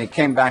 70,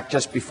 came back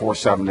just before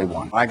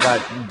 71. I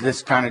got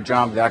this kind of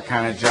job, that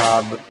kind of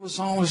job. I was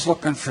always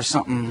looking for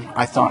something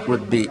I thought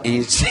would be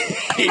easy.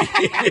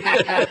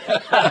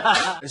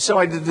 So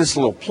I did this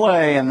little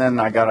play, and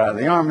then I got out of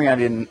the Army.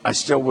 I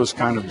still was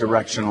kind of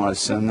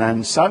directionless. And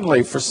then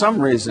suddenly, for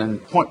some reason,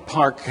 Point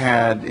Park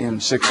had, in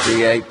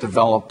 68,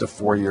 developed a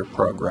 4-year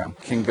program.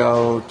 Can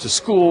go to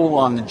school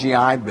on the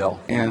GI Bill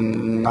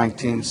in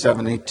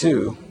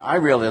 1972. I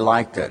really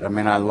liked it. I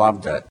mean, I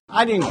loved it.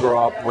 I didn't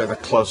grow up with a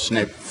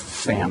close-knit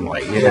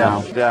family, you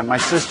know. My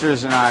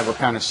sisters and I were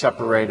kind of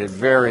separated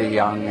very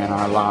young in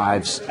our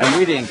lives, and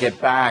we didn't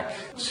get back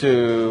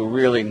to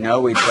really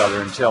know each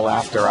other until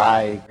after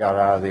I got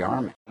out of the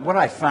Army. What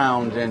I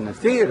found in the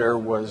theater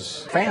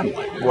was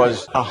family,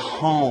 was a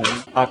home,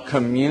 a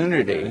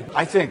community.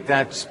 I think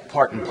that's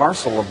part and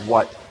parcel of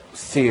what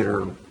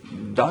theater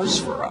does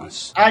for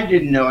us. I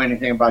didn't know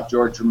anything about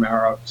George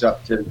Romero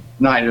except the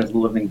Night of the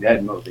Living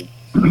Dead movie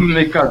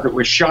because it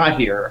was shot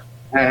here.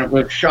 And it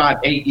was shot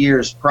 8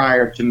 years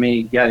prior to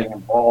me getting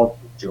involved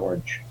with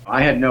George.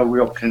 I had no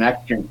real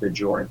connection to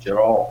George at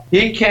all.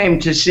 He came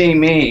to see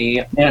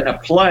me in a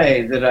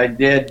play that I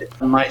did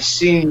my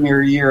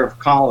senior year of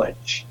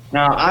college.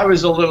 Now, I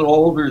was a little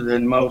older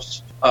than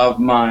most of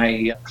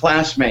my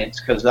classmates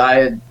because I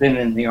had been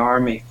in the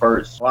Army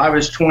first. I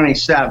was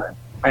 27.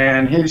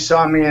 And he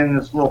saw me in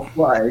this little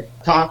play,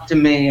 talked to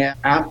me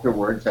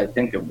afterwards, I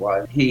think it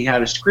was. He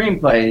had a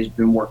screenplay he's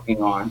been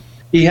working on.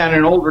 He had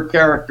an older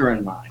character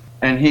in mind,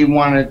 and he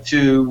wanted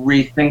to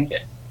rethink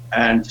it.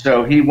 And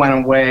so he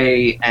went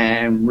away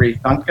and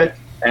rethunk it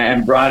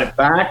and brought it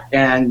back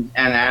and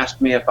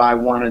asked me if I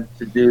wanted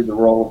to do the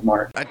role of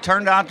Martin. It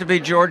turned out to be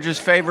George's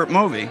favorite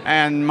movie,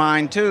 and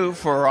mine too,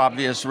 for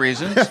obvious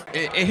reasons.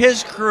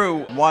 His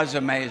crew was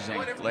amazing.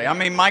 I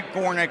mean, Mike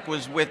Gornick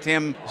was with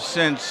him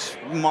since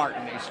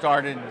Martin. He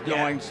started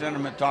doing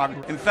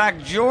cinematography. In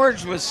fact,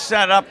 George was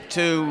set up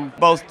to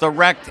both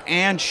direct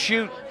and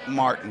shoot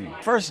Martin.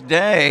 First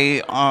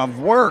day of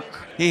work,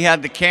 he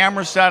had the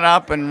camera set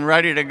up and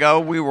ready to go.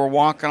 We were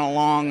walking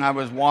along. I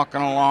was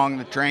walking along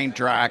the train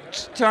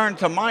tracks. Turned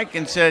to Mike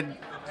and said,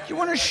 "Do you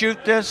want to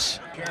shoot this?"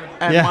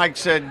 And Mike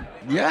said,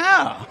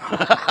 "Yeah."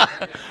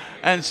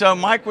 And so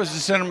Mike was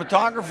the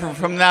cinematographer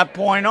from that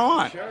point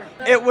on.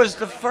 It was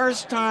the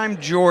first time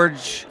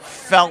George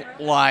felt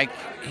like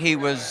he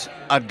was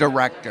a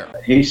director.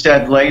 He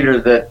said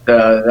later that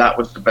that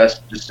was the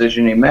best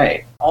decision he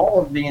made. All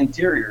of the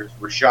interiors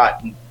were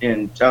shot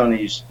in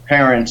Tony's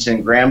parents'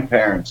 and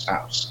grandparents'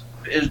 house.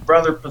 His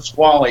brother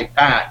Pasquale,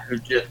 Pat, who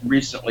just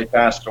recently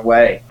passed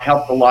away,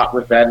 helped a lot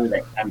with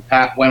editing. And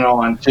Pat went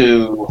on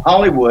to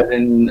Hollywood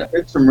and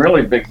did some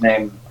really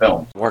big-name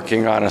films.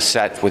 Working on a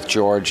set with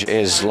George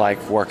is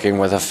like working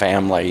with a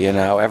family, you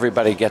know.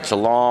 Everybody gets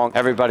along,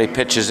 everybody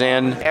pitches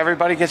in,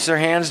 everybody gets their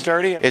hands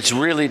dirty. It's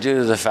really due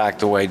to the fact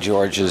the way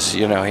George is,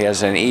 you know, he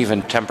has an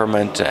even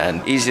temperament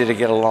and easy to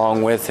get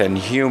along with and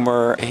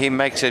humor. He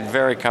makes it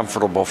very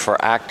comfortable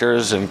for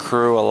actors and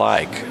crew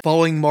alike.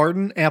 Following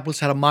Martin, Amplas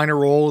had a minor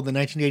role in the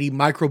 1980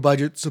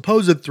 micro-budget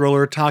supposed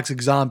thriller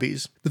Toxic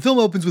Zombies. The film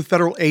opens with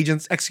federal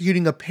agents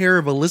executing a pair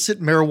of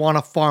illicit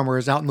marijuana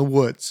farmers out in the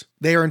woods.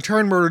 They are in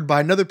turn murdered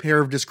by another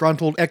pair of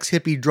disgruntled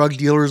ex-hippie drug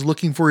dealers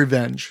looking for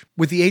revenge.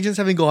 With the agents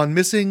having gone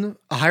missing,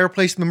 a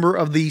higher-placed member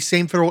of the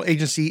same federal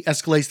agency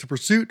escalates the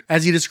pursuit,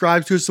 as he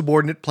describes to his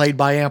subordinate played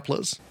by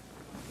Amplas.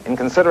 In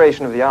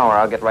consideration of the hour,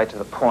 I'll get right to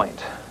the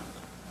point.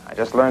 I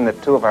just learned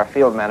that 2 of our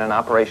field men in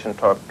Operation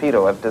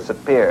Torpedo have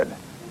disappeared.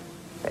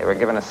 They were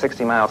given a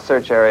 60-mile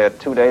search area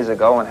 2 days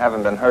ago and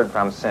haven't been heard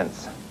from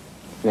since.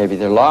 Maybe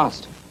they're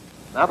lost.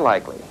 Not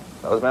likely.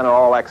 Those men are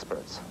all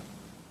experts.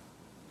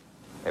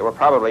 They were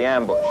probably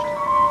ambushed.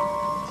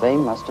 They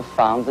must have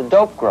found the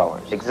dope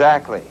growers.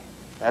 Exactly.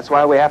 That's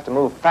why we have to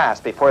move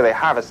fast before they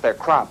harvest their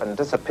crop and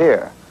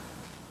disappear.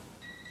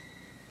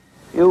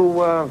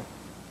 You're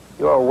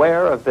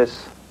aware of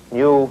this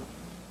new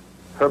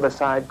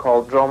herbicide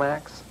called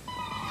Dromax?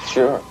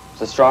 Sure. It's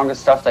the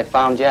strongest stuff they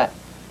found yet.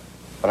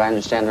 But I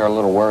understand they're a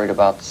little worried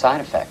about the side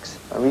effects.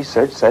 The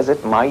research says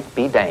it might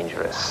be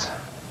dangerous.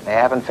 They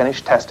haven't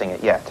finished testing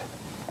it yet.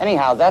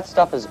 Anyhow, that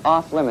stuff is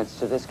off limits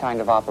to this kind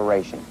of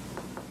operation.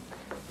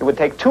 It would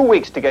take 2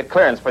 weeks to get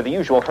clearance for the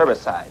usual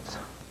herbicides.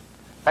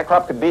 That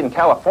crop could be in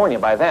California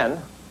by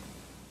then.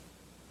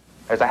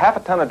 There's a half a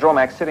ton of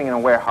Dromax sitting in a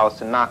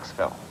warehouse in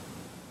Knoxville.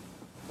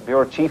 The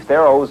bureau chief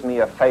there owes me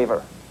a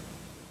favor.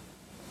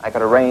 I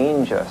could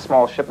arrange a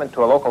small shipment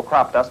to a local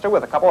crop duster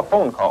with a couple of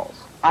phone calls.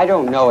 I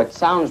don't know. It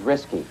sounds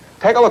risky.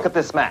 Take a look at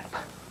this map.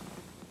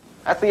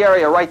 That's the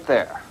area right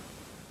there.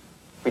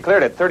 We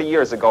cleared it 30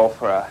 years ago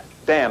for a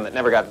dam that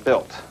never got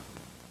built.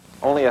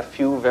 Only a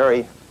few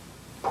very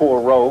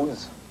poor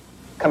roads,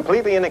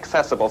 completely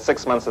inaccessible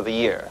 6 months of the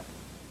year.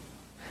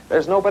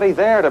 There's nobody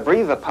there to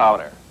breathe the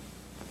powder.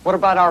 What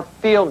about our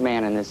field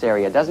man in this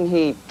area? Doesn't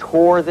he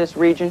tour this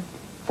region?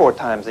 4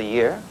 times a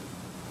year.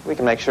 We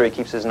can make sure he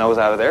keeps his nose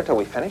out of there till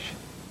we finish.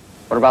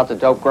 What about the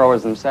dope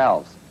growers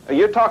themselves?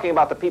 You're talking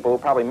about the people who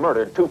probably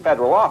murdered 2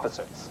 federal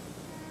officers.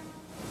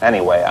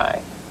 Anyway,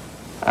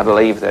 I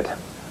believe that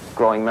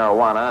growing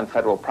marijuana on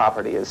federal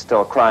property is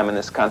still a crime in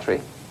this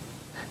country.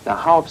 Now,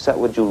 how upset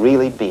would you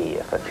really be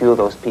if a few of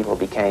those people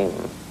became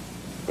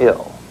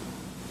ill?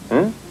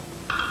 And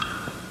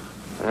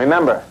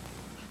remember,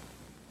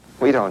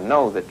 we don't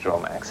know that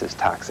Dromax is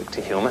toxic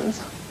to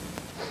humans.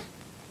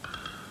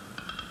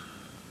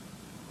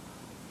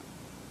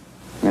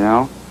 You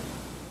know,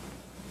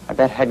 I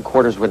bet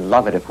headquarters would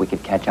love it if we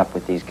could catch up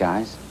with these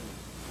guys.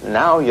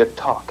 Now you're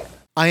talking.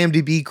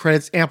 IMDb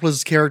credits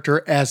Amplas'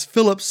 character as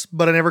Phillips,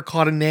 but I never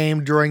caught a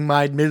name during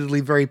my admittedly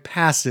very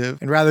passive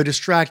and rather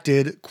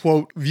distracted,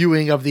 quote,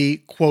 viewing of the,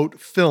 quote,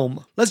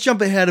 film. Let's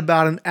jump ahead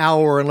about an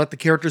hour and let the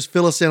characters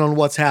fill us in on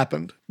what's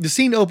happened. The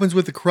scene opens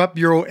with the corrupt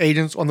bureau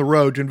agents on the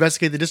road to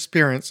investigate the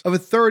disappearance of a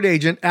third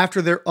agent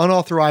after their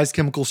unauthorized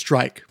chemical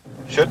strike.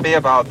 Should be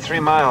about 3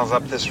 miles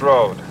up this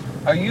road.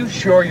 Are you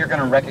sure you're going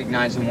to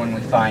recognize him when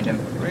we find him?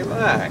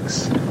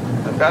 Relax.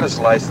 I've got his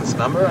license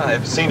number.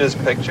 I've seen his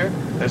picture.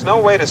 There's no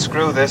way to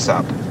screw this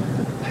up.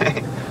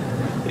 Hey,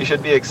 you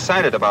should be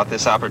excited about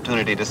this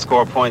opportunity to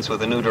score points with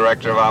the new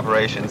director of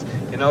operations.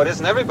 You know, it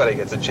isn't everybody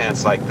gets a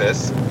chance like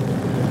this.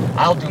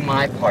 I'll do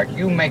my part.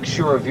 You make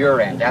sure of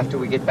your end after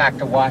we get back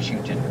to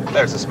Washington.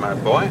 There's a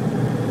smart boy.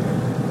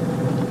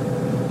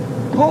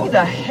 Who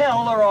the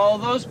hell are all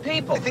those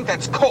people? I think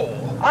that's Cole.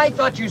 I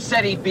thought you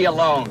said he'd be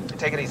alone.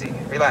 Take it easy.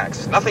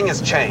 Relax. Nothing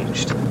has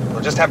changed.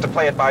 We'll just have to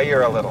play it by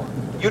ear a little.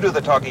 You do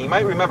the talking. You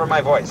might remember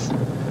my voice.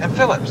 And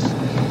Phillips,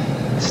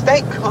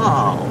 stay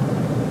calm.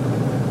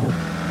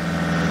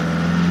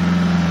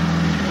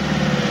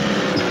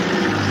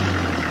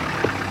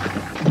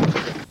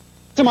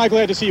 Am I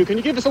glad to see you? Can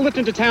you give us a lift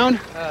into town?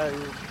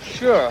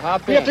 Sure,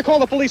 hop We have to call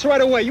the police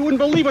right away. You wouldn't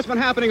believe what's been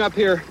happening up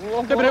here. There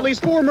have been at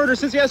least 4 murders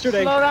since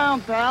yesterday. Slow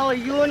down, pal.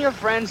 You and your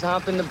friends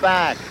hop in the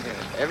back.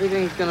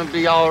 Everything's gonna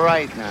be all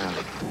right now.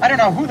 I don't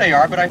know who they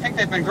are, but I think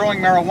they've been growing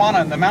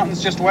marijuana in the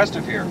mountains just west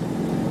of here.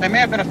 They may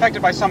have been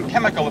affected by some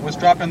chemical that was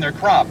dropped in their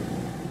crop.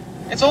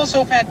 It's all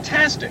so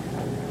fantastic,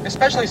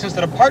 especially since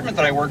the department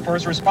that I work for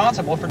is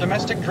responsible for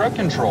domestic drug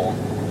control.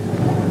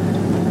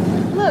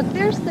 Look,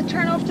 there's the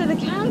turnoff to the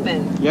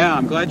cabin. Yeah,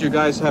 I'm glad you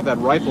guys have that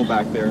rifle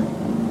back there.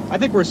 I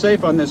think we're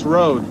safe on this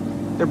road.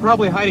 They're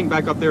probably hiding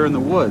back up there in the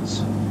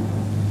woods.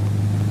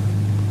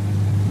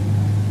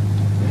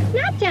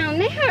 Not down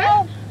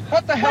there.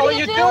 What the hell are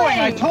you doing?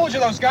 I told you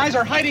those guys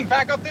are hiding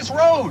back up this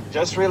road.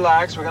 Just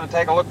relax. We're going to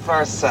take a look for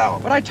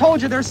ourselves. But I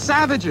told you they're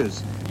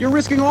savages. You're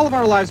risking all of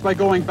our lives by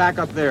going back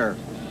up there.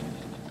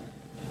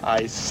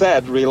 I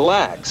said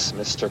relax,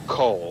 Mr.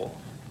 Cole.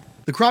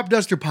 The crop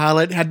duster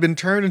pilot had been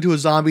turned into a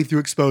zombie through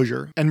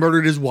exposure and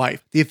murdered his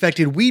wife. The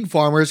affected weed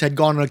farmers had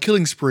gone on a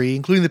killing spree,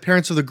 including the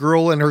parents of the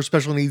girl and her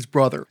special needs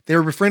brother. They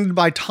were befriended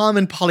by Tom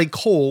and Polly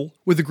Cole,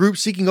 with the group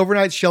seeking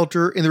overnight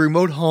shelter in the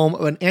remote home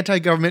of an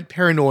anti-government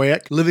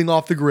paranoiac living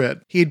off the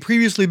grid. He had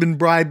previously been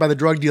bribed by the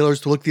drug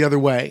dealers to look the other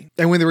way,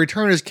 and when they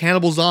return as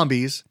cannibal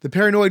zombies, the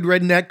paranoid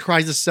redneck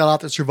tries to sell out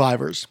the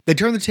survivors. They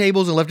turned the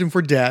tables and left him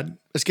for dead,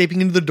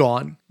 escaping into the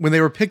dawn, when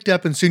they were picked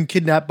up and soon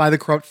kidnapped by the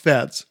corrupt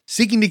feds.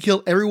 Seeking to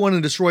kill everyone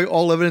and destroy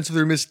all evidence of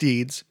their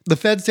misdeeds, the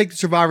feds take the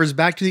survivors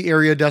back to the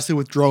area dusted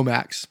with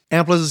Dromax.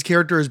 Amplas'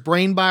 character is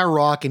brained by a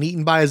rock and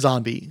eaten by a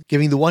zombie,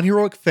 giving the one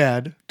heroic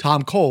fed,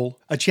 Tom Cole,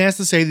 a chance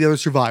to save the other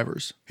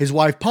survivors. His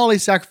wife Polly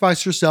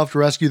sacrificed herself to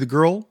rescue the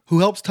girl, who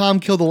helps Tom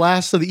kill the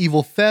last of the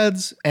evil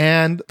feds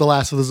and the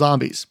last of the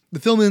zombies. The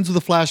film ends with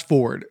a flash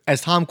forward,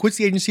 as Tom quits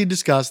the agency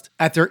disgust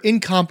at their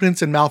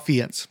incompetence and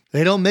malfeasance.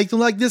 They don't make them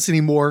like this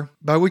anymore,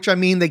 by which I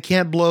mean they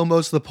can't blow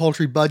most of the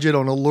paltry budget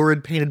on a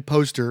lurid painted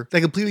poster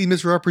that completely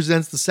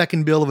misrepresents the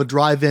second bill of a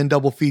drive-in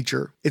double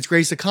feature. Its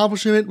greatest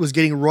accomplishment was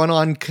getting run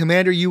on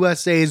Commander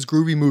USA's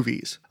Groovy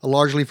Movies, a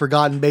largely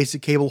forgotten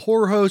basic cable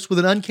horror host with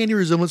an uncanny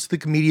resemblance to the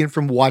comedian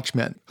from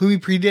Watchmen, whom he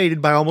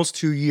predated by almost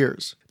 2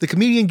 years. The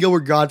comedian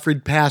Gilbert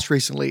Gottfried passed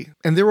recently,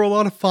 and there were a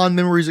lot of fond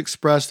memories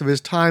expressed of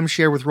his time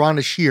shared with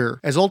Rhonda Shear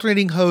as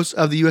alternating host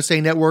of the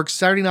USA Network's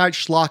Saturday Night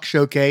Schlock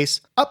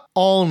Showcase, Up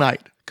All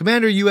Night.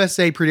 Commander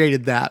USA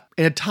predated that,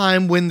 in a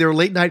time when their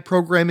late-night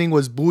programming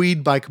was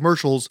buoyed by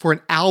commercials for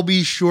an I'll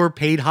Be Sure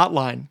paid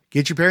hotline.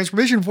 Get your parents'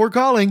 permission before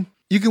calling.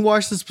 You can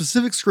watch the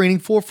specific screening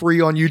for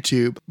free on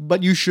YouTube,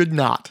 but you should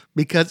not,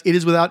 because it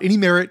is without any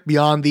merit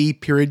beyond the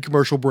period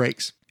commercial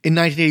breaks. In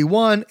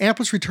 1981,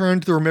 Amplas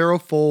returned to the Romero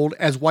fold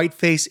as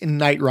Whiteface in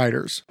Night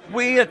Riders.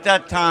 We, at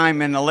that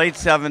time, in the late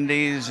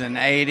 70s and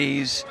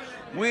 80s,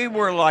 we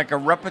were like a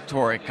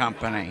repertory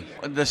company.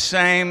 The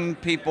same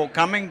people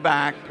coming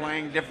back,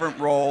 playing different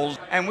roles,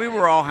 and we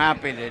were all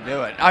happy to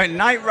do it. I mean,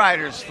 Night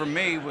Riders, for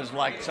me, was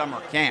like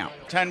summer camp.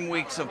 10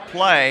 weeks of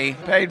play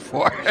paid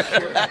for.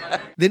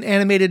 Then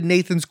animated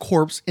Nathan's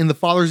corpse in the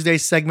Father's Day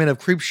segment of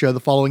Creepshow the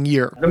following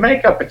year. The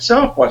makeup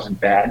itself wasn't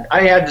bad.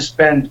 I had to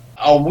spend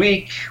a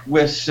week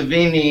with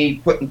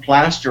Savini putting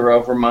plaster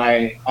over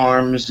my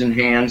arms and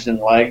hands and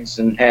legs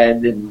and head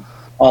and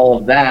all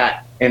of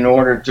that in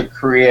order to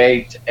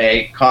create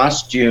a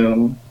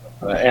costume,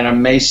 an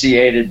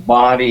emaciated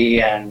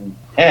body and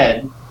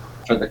head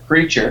for the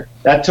creature.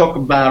 That took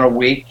about a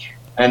week,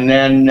 and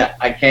then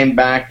I came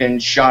back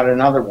and shot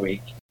another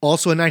week.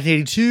 Also in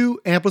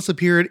 1982, Amplas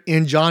appeared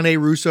in John A.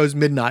 Russo's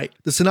Midnight.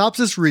 The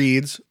synopsis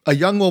reads, a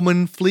young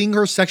woman fleeing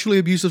her sexually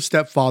abusive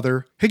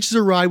stepfather hitches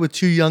a ride with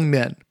 2 young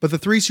men, but the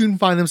 3 soon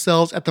find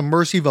themselves at the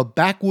mercy of a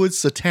backwoods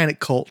satanic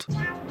cult.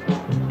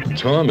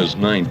 Tom is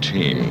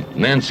 19,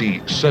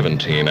 Nancy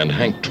 17, and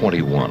Hank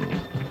 21.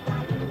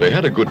 They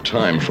had a good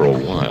time for a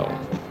while,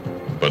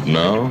 but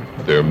now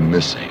they're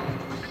missing.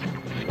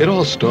 It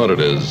all started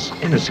as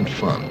innocent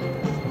fun.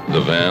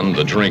 The van,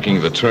 the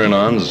drinking, the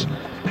turn-ons,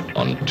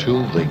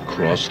 until they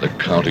crossed the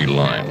county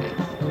line.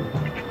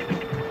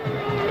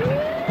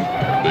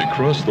 They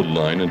crossed the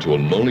line into a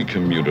lonely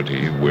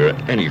community where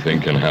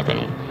anything can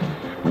happen,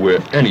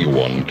 where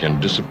anyone can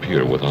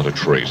disappear without a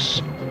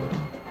trace.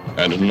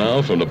 And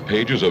now, from the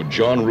pages of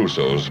John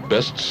Russo's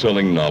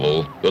best-selling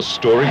novel, the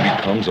story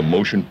becomes a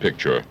motion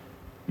picture,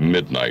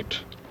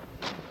 Midnight.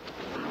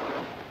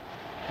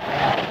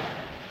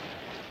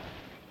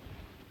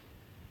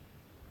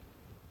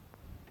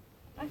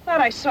 I thought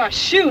I saw a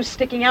shoe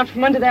sticking out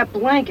from under that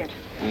blanket.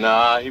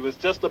 Nah, he was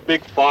just a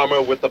big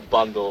farmer with a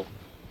bundle.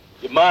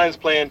 Your mind's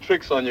playing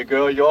tricks on you,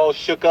 girl. You're all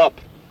shook up.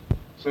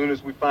 As soon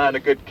as we find a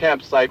good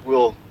campsite,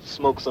 we'll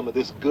smoke some of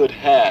this good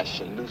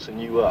hash and loosen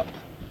you up.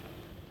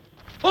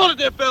 Hold it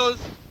there,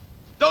 fellas.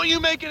 Don't you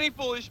make any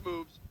foolish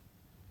moves.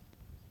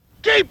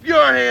 Keep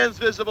your hands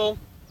visible.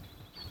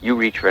 You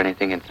reach for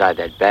anything inside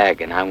that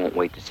bag, and I won't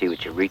wait to see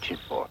what you're reaching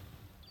for.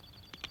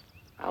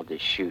 I'll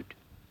just shoot.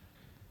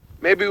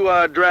 Maybe we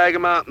ought to drag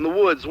them out in the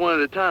woods one at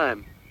a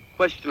time.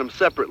 Question them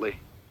separately.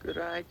 Good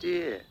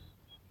idea.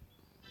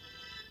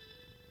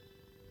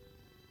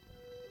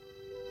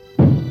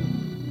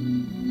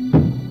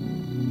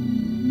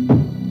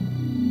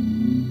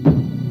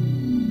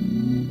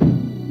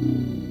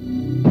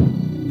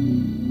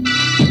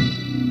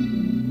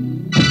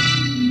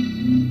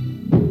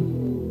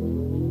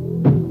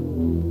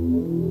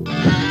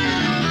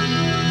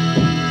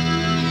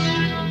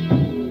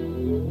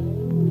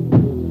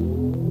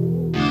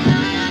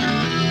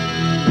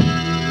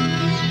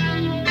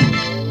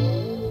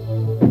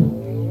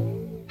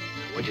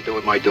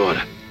 my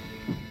daughter?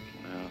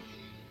 Well,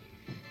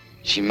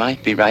 she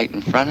might be right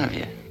in front of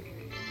you.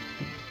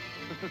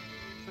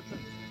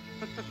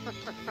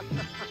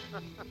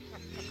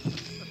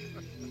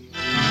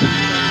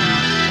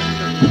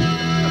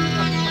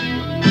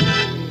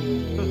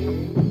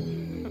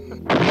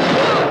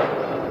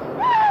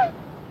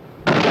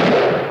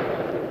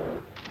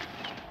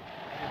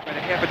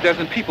 Half a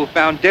dozen people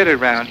found dead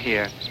around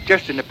here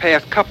just in the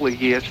past couple of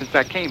years since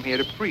I came here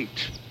to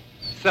preach.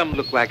 Some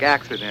look like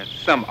accidents,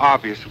 some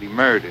obviously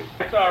murdered.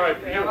 It's all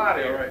right. Hell out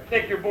of here. All right.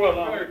 Take your boy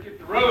along. Get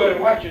the road.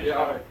 Watch it.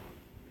 All right.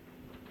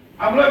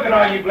 I'm looking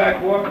on you,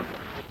 Black Wolf.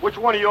 Which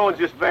one of you owns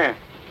this van?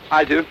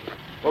 I do.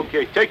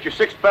 Okay, take your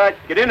six-pack,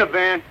 get in the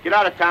van, get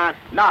out of town,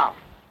 now.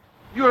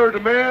 You heard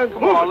the man.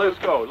 Come on, let's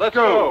go. Let's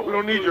go. We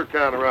don't need your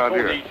kind around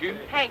here. Don't need you.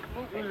 Hank,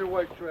 move Use your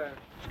white trash.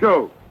 Let's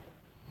go.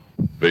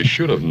 They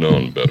should have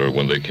known better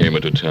when they came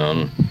into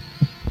town.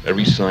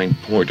 Every sign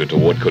pointed to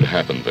what could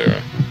happen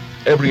there.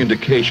 Every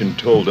indication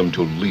told them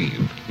to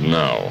leave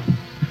now.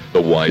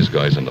 The wise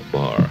guys in the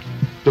bar,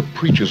 the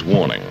preacher's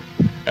warning,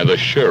 and the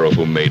sheriff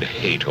who made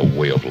hate a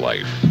way of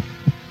life.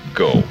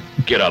 Go,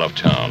 get out of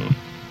town.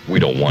 We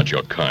don't want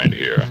your kind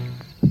here.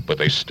 But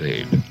they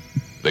stayed.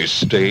 They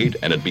stayed,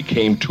 and it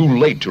became too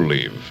late to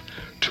leave.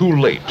 Too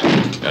late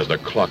as the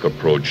clock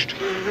approached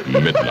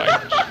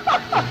midnight.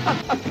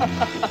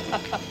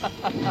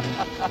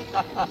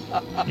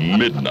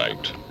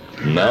 Midnight.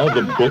 Now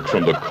the book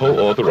from the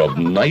co-author of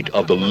Night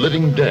of the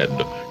Living Dead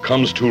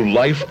comes to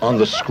life on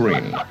the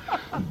screen.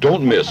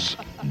 Don't miss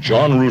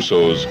John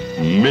Russo's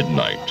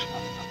Midnight.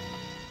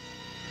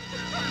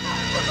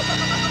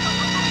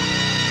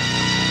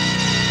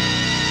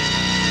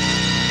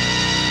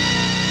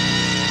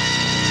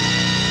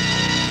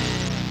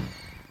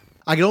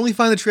 I can only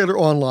find the trailer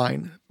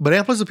online, but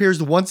Amplas appears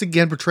to once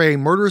again portray a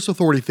murderous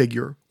authority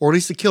figure, or at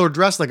least a killer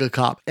dressed like a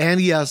cop.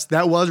 And yes,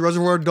 that was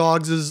Reservoir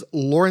Dogs'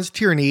 Lawrence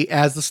Tierney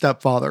as the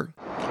stepfather.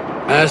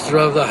 Master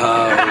of the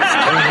house,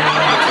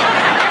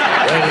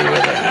 ready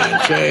with a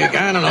handshake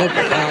and an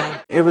open palm.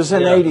 It was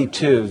in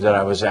 82 that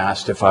I was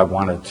asked if I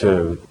wanted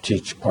to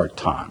teach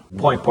part-time.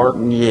 Point Park?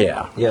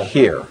 Yeah,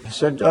 here. I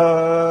said,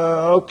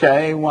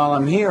 okay, while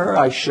I'm here,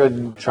 I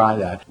should try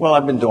that. Well,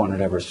 I've been doing it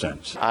ever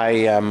since. I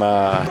am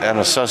an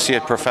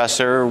associate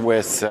professor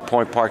with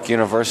Point Park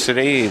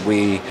University.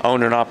 We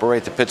own and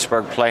operate the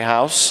Pittsburgh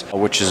Playhouse,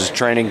 which is a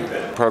training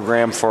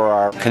program for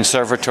our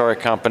conservatory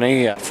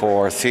company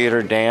for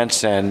theater,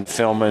 dance, and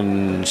film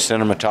and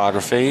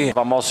cinematography.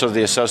 I'm also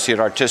the associate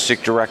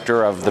artistic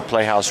director of the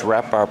Playhouse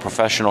Rep, our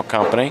professional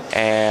company,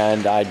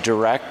 and I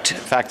direct. In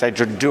fact, I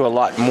do a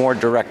lot more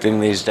directing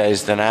these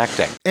days than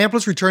acting.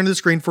 Amplas returned to the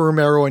screen for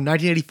Romero in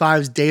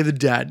 1985's Day of the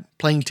Dead,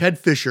 playing Ted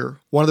Fisher,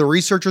 one of the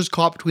researchers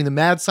caught between the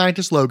mad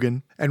scientist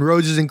Logan and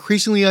Rhodes'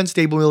 increasingly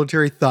unstable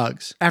military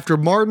thugs. After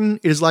Martin,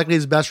 it is likely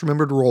his best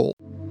remembered role.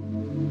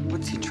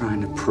 What's he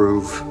trying to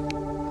prove?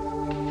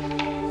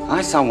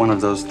 I saw one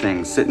of those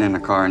things sitting in a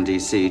car in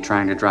D.C.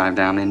 trying to drive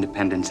down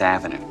Independence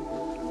Avenue.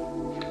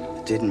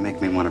 It didn't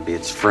make me want to be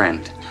its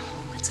friend.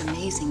 What's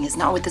amazing is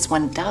not what this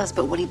one does,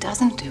 but what he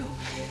doesn't do.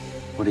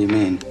 What do you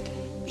mean?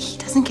 He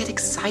doesn't get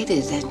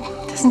excited,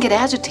 doesn't get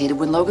agitated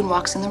when Logan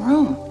walks in the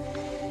room.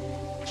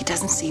 He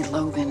doesn't see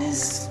Logan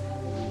as...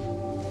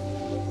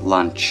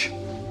 lunch.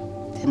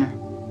 dinner.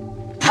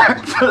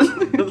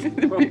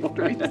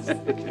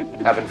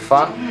 Having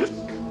fun?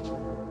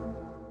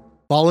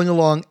 Following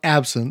along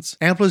Absence,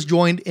 Amplas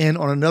joined in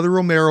on another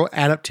Romero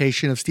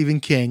adaptation of Stephen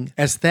King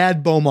as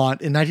Thad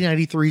Beaumont in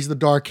 1993's The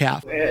Dark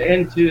Half.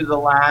 Into the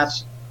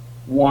last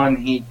one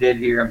he did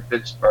here in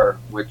Pittsburgh,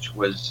 which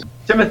was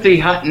Timothy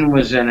Hutton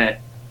was in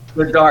it,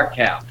 The Dark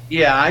Half.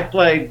 Yeah, I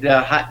played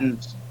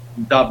Hutton's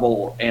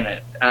double in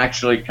it,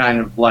 actually kind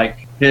of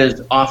like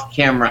his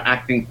off-camera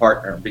acting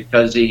partner,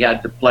 because he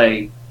had to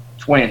play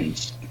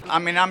twins. I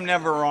mean, I'm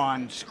never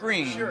on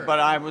screen, but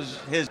I was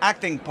his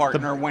acting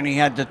partner when he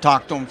had to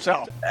talk to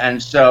himself.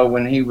 And so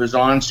when he was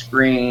on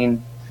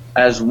screen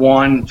as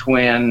one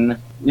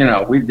twin, you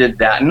know, we did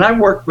that. And I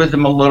worked with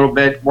him a little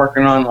bit,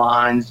 working on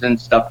lines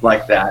and stuff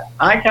like that.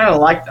 I kind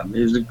of liked him.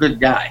 He was a good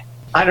guy.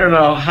 I don't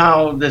know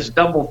how this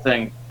double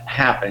thing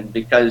happened,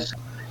 because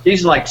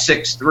he's like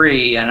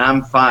 6'3" and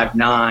I'm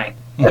 5'9".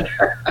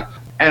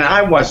 And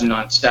I wasn't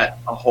on set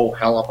a whole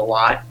hell of a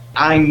lot.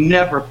 I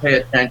never pay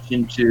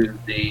attention to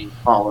the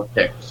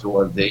politics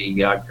or the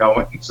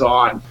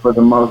goings-on for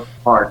the most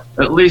part,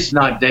 at least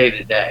not day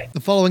to day. The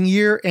following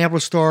year,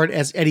 Amplas starred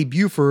as Eddie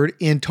Buford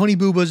in Tony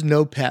Bubba's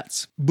No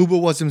Pets. Bubba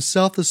was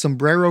himself the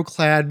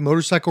sombrero-clad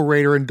motorcycle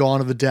raider in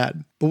Dawn of the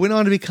Dead, but went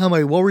on to become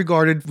a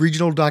well-regarded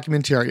regional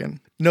documentarian.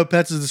 No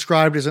Pets is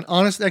described as an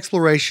honest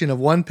exploration of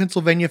one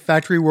Pennsylvania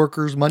factory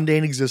worker's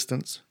mundane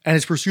existence and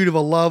his pursuit of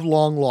a love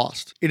long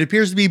lost. It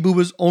appears to be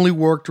Bubba's only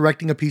work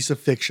directing a piece of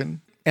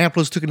fiction.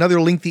 Amplas took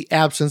another lengthy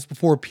absence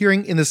before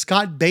appearing in the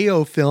Scott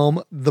Baio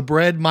film The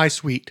Bread, My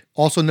Sweet,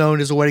 also known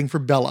as A Wedding for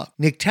Bella.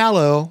 Nick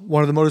Tallow,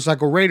 one of the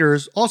motorcycle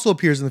raiders, also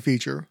appears in the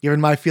feature. Given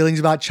my feelings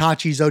about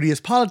Chachi's odious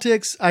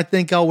politics, I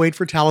think I'll wait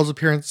for Tallow's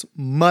appearance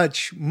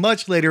much,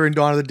 much later in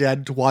Dawn of the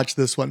Dead to watch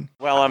this one.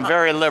 Well, I'm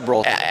very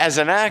liberal. As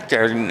an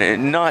actor,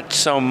 not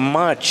so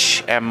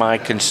much am I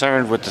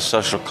concerned with the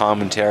social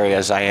commentary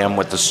as I am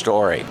with the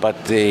story.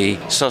 But the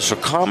social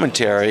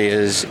commentary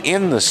is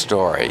in the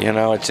story. You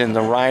know, it's in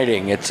the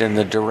writing, it's in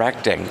the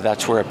directing.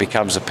 That's where it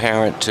becomes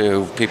apparent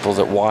to people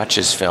that watch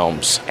his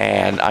films.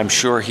 And I'm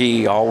sure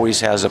he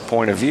always has a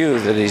point of view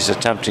that he's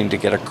attempting to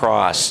get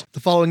across. The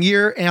following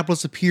year,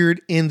 Amplas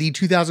appeared in the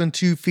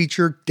 2002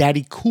 feature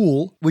Daddy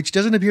Cool, which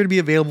doesn't appear to be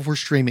available for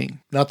streaming.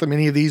 Not that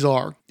many of these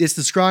are. It's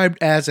described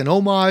as an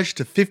homage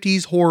to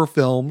 50s horror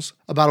films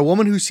about a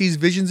woman who sees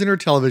visions in her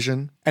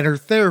television and her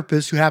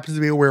therapist who happens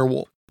to be a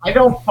werewolf. I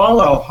don't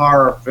follow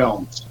horror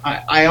films.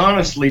 I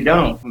honestly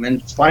don't, in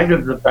spite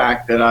of the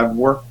fact that I've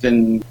worked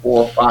in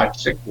 4, 5,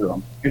 6 of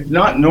them. It's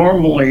not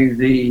normally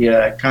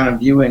the kind of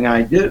viewing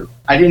I do.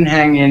 I didn't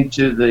hang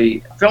into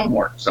the film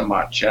work so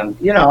much. And,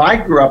 you know, I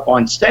grew up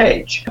on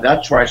stage.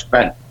 That's where I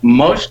spent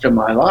most of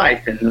my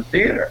life, in the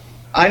theater.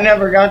 I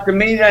never got to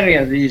meet any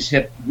of these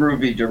hip,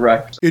 groovy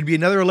directors. It would be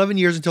another 11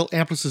 years until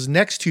Amplas's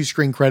next 2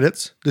 screen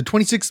credits, the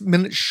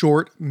 26-minute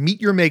short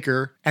Meet Your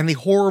Maker and the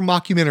horror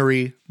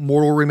mockumentary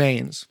Mortal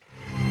Remains.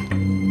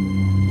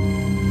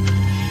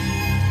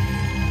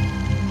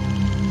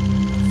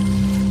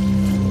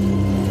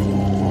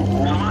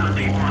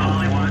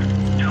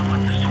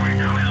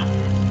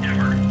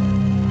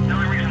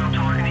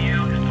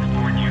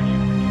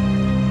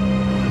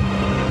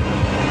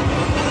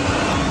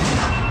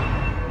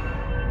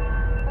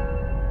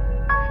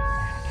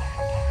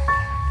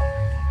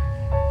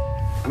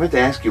 I meant to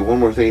ask you one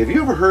more thing. Have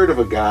you ever heard of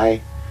a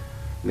guy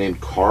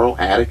named Carl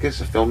Atticus,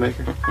 a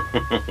filmmaker?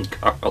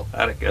 Carl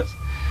Atticus.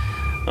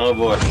 Oh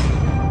boy.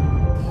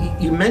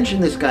 You mention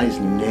this guy's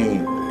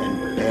name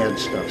and bad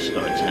stuff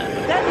starts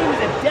happening. That means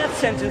a death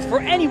sentence for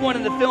anyone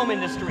in the film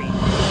industry.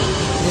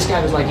 This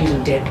guy was like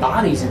using dead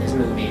bodies in his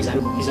movies.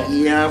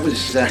 Yeah, it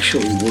was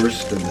actually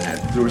worse than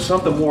that. There was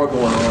something more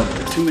going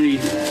on. Too many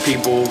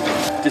people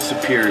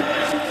disappeared.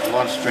 A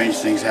lot of strange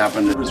things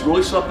happened. There was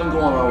really something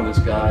going on with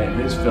this guy and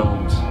his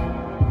films.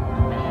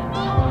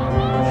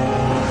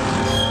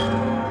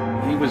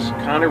 He was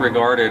kind of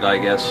regarded, I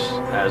guess,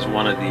 as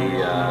one of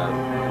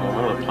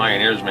the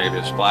pioneers, maybe,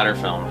 of splatter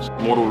films.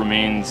 Mortal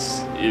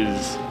Remains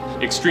is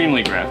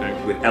extremely graphic.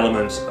 With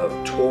elements of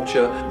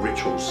torture,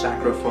 ritual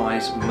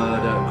sacrifice,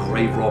 murder,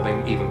 grave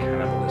robbing, even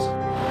cannibalism.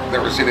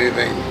 Never seen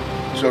anything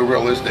so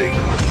realistic.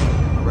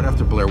 Right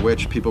after Blair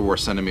Witch, people were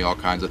sending me all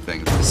kinds of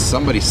things.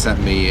 Somebody sent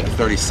me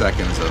 30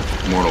 seconds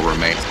of Mortal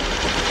Remains.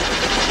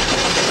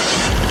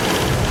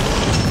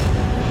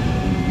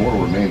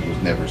 Mortal Remains was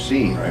never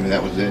seen, right? I mean,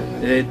 that was it.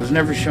 It was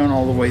never shown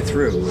all the way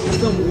through. The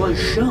film was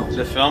shown.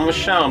 The film was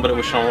shown, but it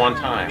was shown one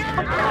time.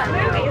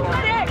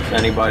 If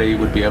anybody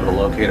would be able to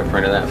locate a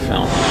print of that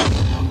film,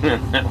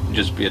 that would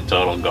just be a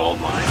total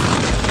gold mine.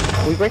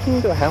 Are we breaking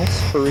into a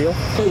house for real?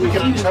 We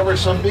can uncover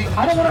some big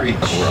mystery.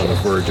 We're on the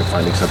verge of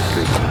finding something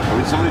big.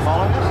 Is somebody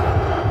following us?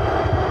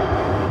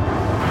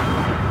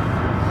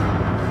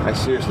 I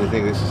seriously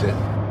think this is it.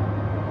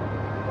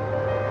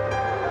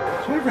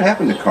 Whatever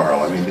happened to Carl?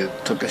 I mean,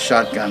 Took a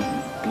shotgun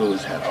and blew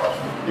his head off.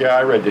 Yeah,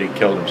 I read that he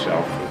killed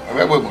himself. I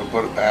mean, I wouldn't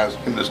put it past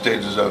him to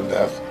stage his own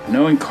death.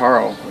 Knowing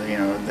Carl, you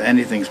know,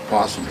 anything's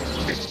possible.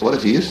 What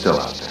if he is still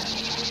out there?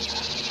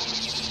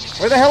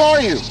 Where the hell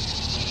are you?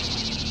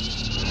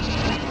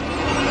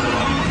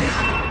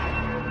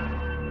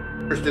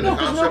 No,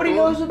 because nobody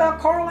knows about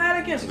Carl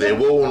Atticus. They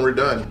will when we're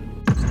done.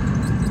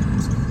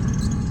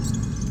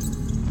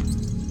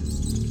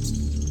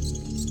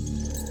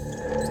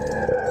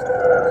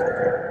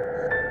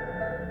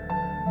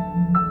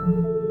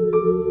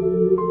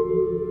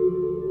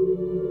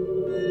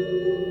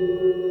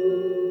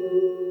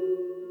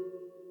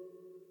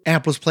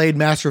 Amplas played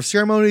Master of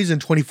Ceremonies in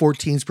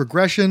 2014's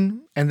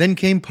Progression, and then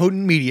came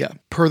Potent Media.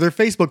 Per their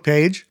Facebook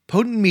page,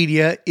 Potent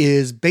Media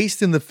is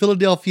based in the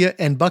Philadelphia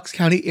and Bucks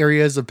County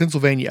areas of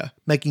Pennsylvania,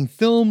 making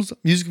films,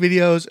 music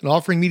videos, and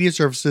offering media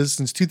services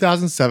since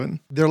 2007.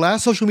 Their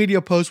last social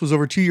media post was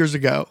over 2 years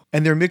ago,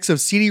 and their mix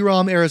of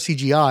CD-ROM era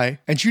CGI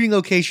and shooting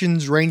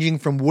locations ranging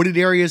from wooded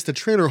areas to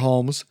trailer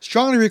homes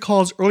strongly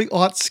recalls early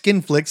aught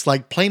skin flicks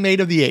like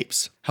Playmate of the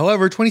Apes.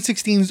 However,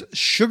 2016's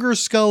Sugar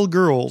Skull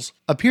Girls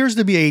appears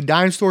to be a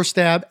dime store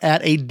stab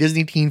at a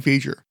Disney teen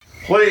feature.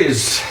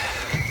 Please,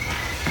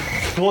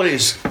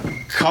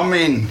 come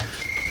in.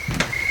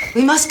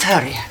 We must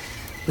hurry.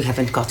 We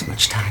haven't got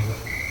much time.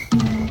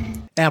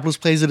 Amplas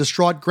plays a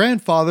distraught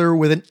grandfather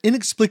with an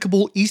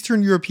inexplicable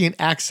Eastern European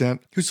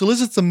accent who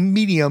solicits a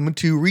medium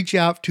to reach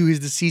out to his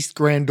deceased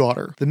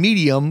granddaughter. The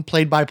medium,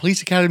 played by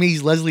Police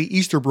Academy's Leslie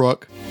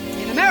Easterbrook.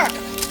 In America,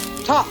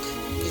 talk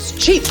is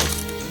cheap.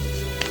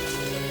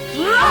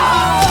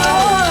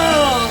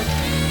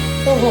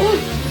 Oh,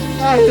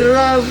 I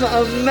love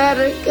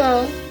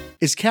America.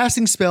 is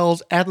casting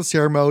spells at the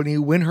ceremony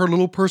when her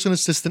little person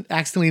assistant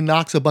accidentally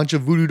knocks a bunch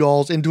of voodoo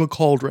dolls into a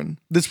cauldron.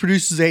 This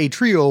produces a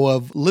trio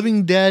of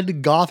living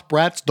dead goth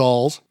Bratz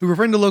dolls who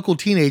befriend a local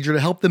teenager to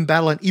help them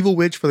battle an evil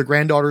witch for the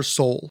granddaughter's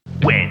soul.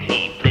 When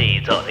he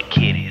plays all the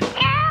kiddies,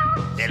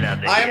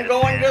 I am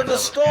going to the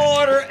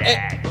store.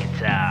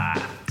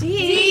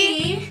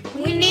 Dee,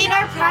 we need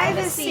our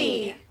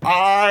privacy.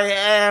 I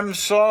am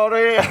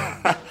sorry.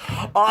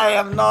 I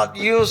am not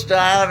used to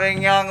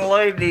having young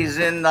ladies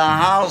in the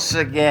house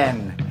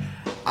again.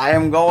 I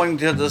am going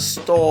to the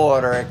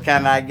store.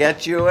 Can I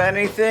get you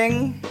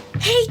anything?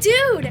 Hey,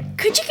 dude,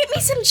 could you get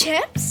me some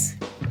chips?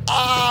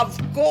 Of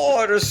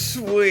course,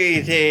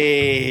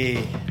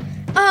 sweetie.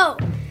 Oh,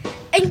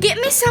 and get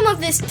me some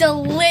of this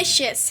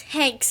delicious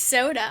Hank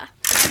soda.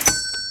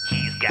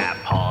 He's got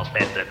paws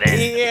better than...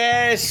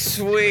 Yes,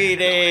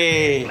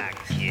 sweetie.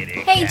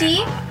 Hey,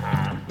 Dee.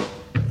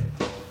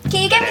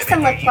 Can you get me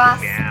some lip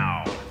gloss?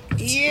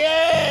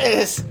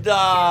 Yes,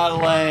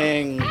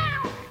 darling.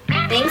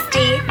 Thanks,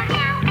 Dee.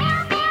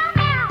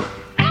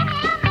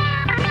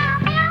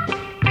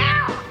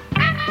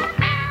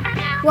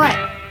 What?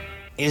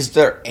 Is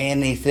there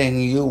anything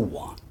you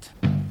want?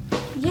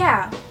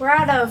 Yeah, we're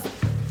out of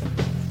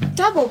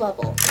Double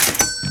Bubble.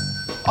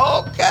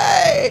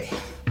 Okay.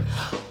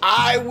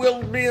 I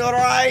will be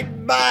right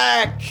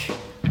back.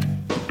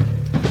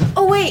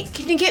 Oh, wait,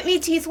 can you get me a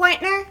teeth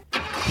whitener?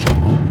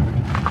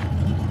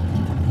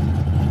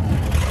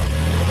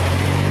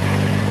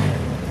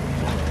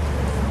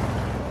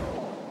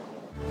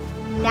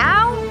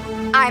 Now,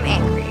 I'm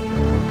angry.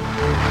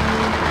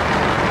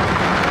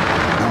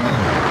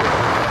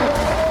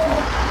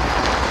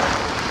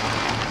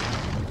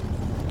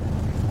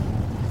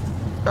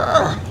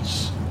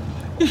 Girls,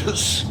 you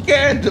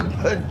scared the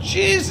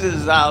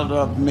bejesus out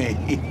of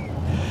me.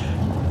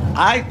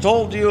 I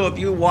told you if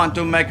you want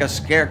to make a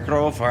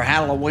scarecrow for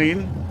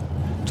Halloween,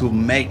 to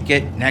make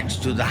it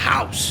next to the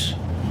house.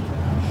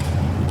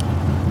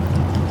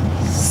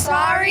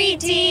 Sorry,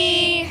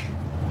 Dee.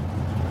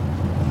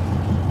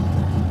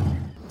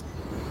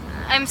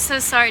 I'm so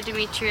sorry,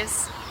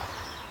 Demetrius.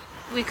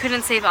 We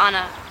couldn't save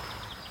Anna.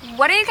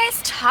 What are you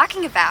guys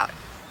talking about?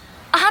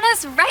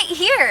 Anna's right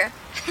here.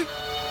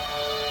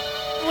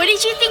 What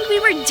did you think we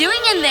were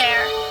doing in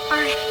there?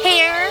 Our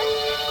hair?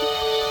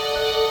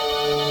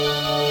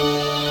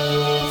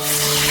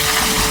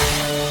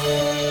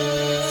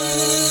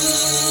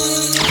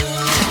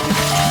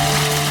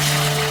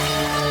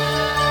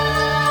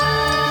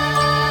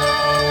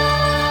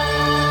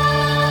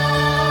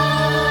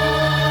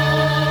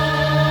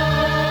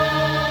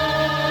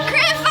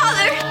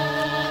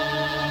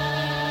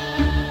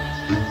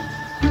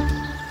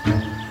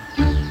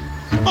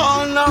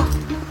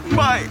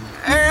 My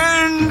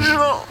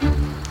angel,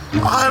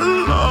 I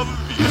love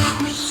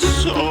you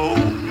so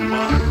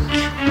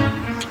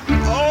much.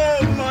 Oh,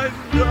 my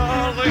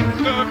darling,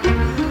 I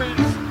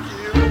miss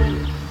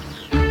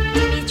you.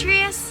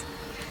 Demetrius?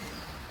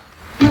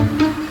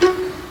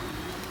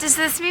 Does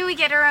this mean we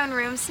get our own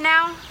rooms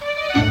now?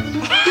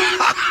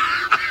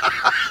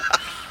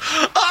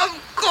 Of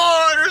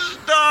course,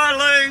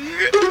 darling.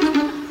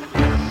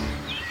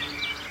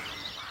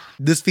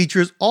 This feature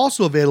is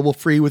also available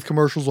free with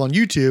commercials on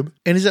YouTube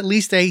and is at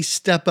least a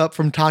step up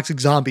from Toxic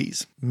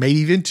Zombies, maybe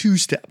even 2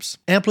 steps.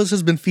 Amplas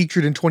has been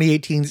featured in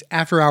 2018's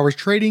After Hours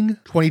Trading,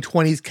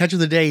 2020's Catch of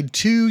the Day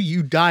 2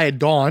 You Die at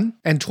Dawn,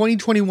 and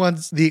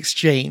 2021's The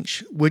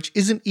Exchange, which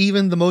isn't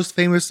even the most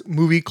famous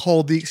movie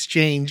called The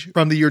Exchange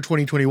from the year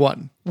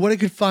 2021. What I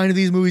could find of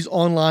these movies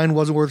online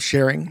wasn't worth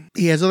sharing.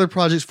 He has other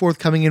projects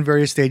forthcoming in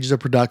various stages of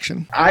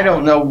production. I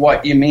don't know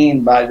what you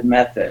mean by the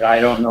method. I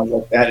don't know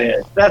what that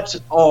is. That's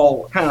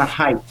all kind of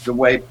hype, the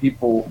way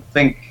people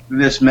think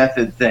this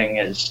method thing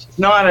is. It's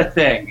not a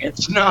thing.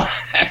 It's not.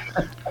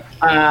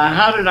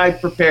 How did I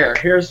prepare?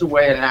 Here's the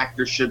way an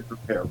actor should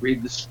prepare.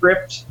 Read the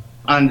script,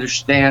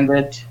 understand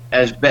it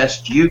as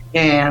best you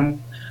can,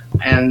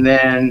 and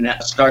then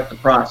start the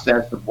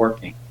process of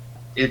working.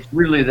 It's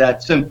really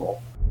that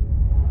simple.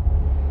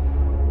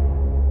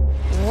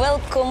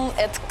 Welcome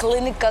at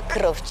Klinika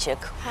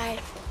Krovchek. Hi.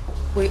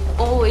 We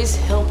always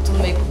help to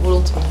make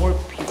world more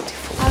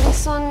beautiful.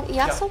 Alison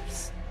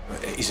Jassops?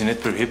 Isn't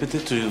it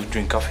prohibited to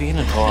drink coffee in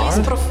an OR? He's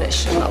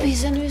professional. We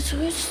zijn nu eens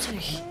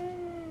rustig.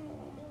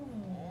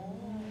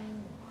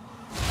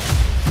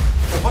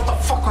 What the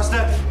fuck was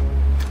that?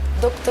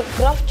 Dr.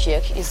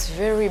 Kravchuk is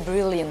very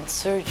brilliant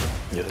surgeon.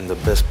 You're in the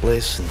best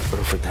place, in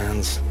perfect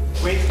hands.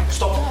 Wait,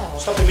 stop.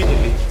 Stop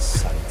immediately.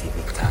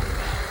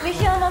 Weet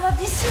je allemaal wat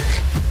is er?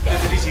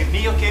 Het is hier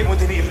niet oké. We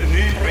moeten hier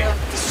nu weg.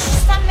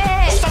 Sta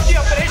mee. Stop the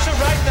operation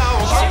right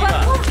now.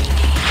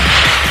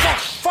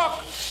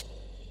 Fuck.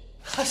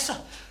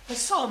 I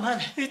saw a man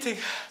eating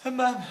a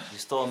man. You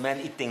saw a man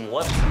eating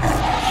what?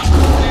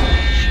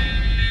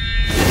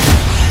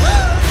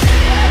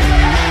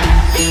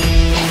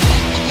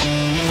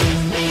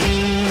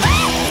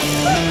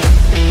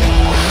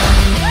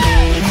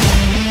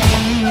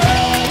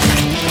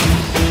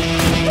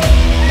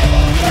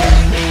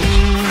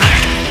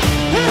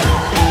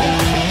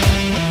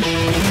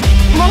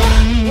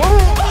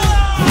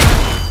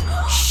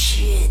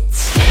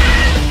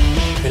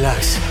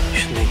 Alex, you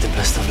should make the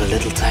best of the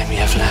little time we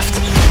have left.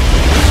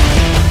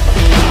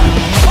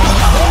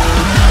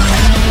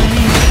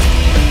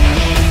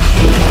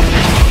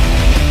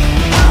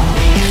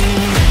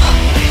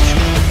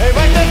 Hey,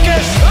 weg dat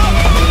kist!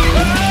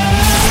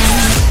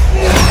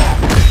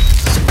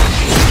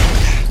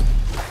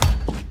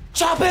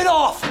 Chop it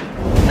off!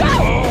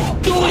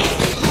 Do it!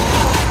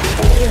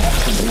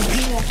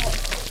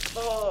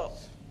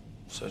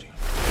 Sorry.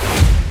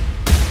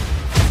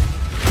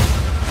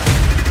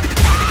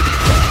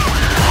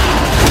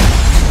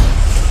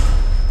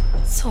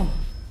 So,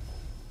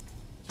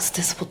 is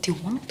this what you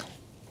want?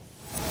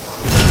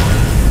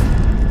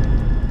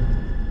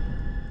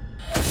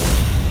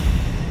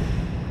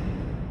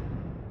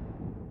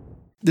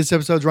 This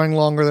episode's running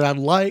longer than I'd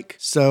like,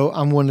 so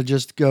I'm going to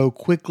just go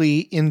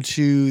quickly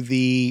into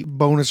the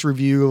bonus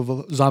review of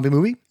a zombie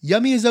movie.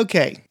 Yummy is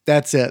okay.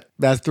 That's it.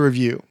 That's the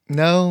review.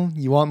 No,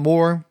 you want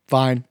more?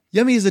 Fine.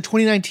 Yummy is a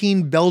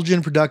 2019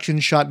 Belgian production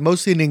shot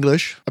mostly in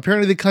English,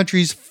 apparently the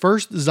country's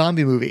first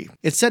zombie movie.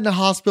 It's set in a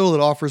hospital that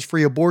offers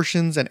free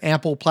abortions and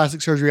ample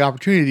plastic surgery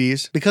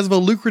opportunities because of a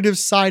lucrative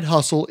side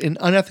hustle in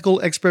unethical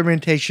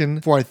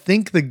experimentation for, I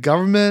think, the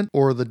government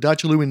or the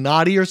Dutch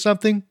Illuminati or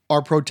something.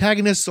 Our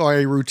protagonists are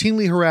a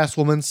routinely harassed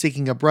woman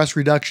seeking a breast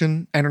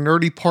reduction and her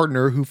nerdy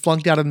partner who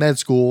flunked out of med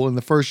school in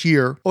the first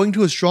year owing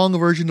to a strong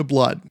aversion to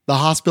blood. The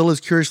hospital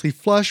is curiously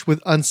flush with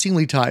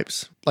unseemly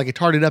types, like a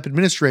tarted up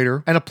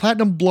administrator and a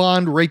platinum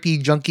blonde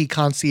rapey junkie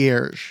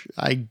concierge,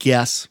 I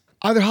guess.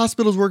 Either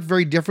hospitals work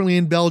very differently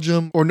in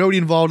Belgium, or nobody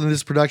involved in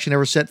this production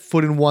ever set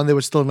foot in one that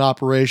was still in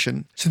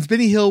operation. Since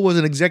Benny Hill was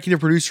an executive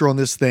producer on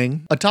this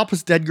thing, a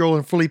topless dead girl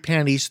in frilly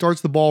panties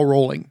starts the ball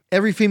rolling.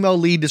 Every female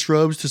lead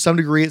disrobes to some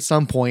degree at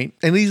some point,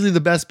 and easily the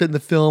best bit in the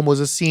film was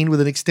a scene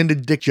with an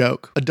extended dick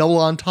joke. A double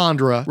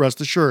entendre,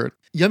 rest assured.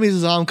 Yummy is a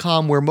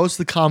zom-com where most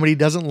of the comedy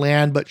doesn't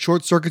land but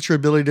short-circuits your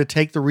ability to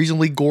take the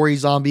reasonably gory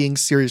zombieing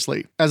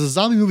seriously. As a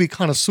zombie movie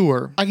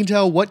connoisseur, I can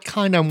tell what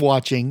kind I'm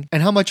watching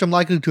and how much I'm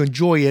likely to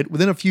enjoy it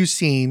within a few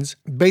scenes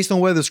based on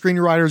whether the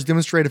screenwriters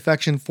demonstrate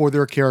affection for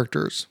their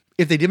characters.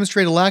 If they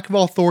demonstrate a lack of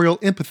authorial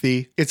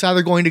empathy, it's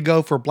either going to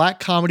go for black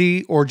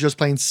comedy or just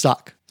plain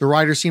suck. The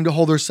writers seem to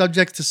hold their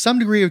subjects to some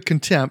degree of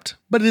contempt,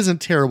 but it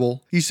isn't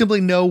terrible. You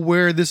simply know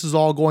where this is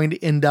all going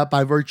to end up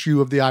by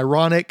virtue of the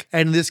ironic,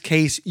 and in this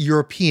case,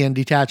 European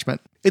detachment.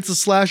 It's a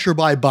slasher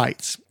by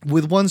bites,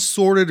 with one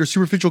sordid or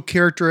superficial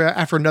character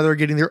after another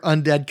getting their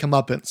undead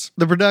comeuppance.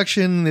 The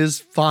production is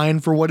fine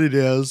for what it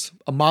is,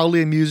 a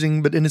mildly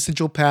amusing but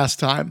inessential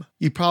pastime.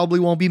 You probably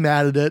won't be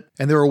mad at it,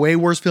 and there are way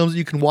worse films that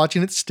you can watch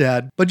in its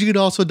stead, but you could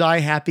also die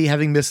happy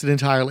having missed it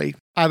entirely.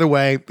 Either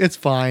way, it's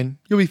fine.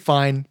 You'll be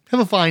fine. Have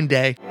a fine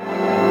day.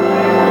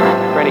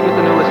 Granny, get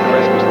the new list of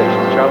rescue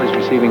stations Charlie's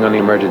receiving on the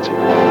emergency.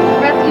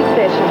 Rescue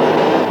stations.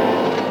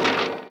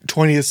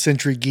 20th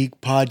Century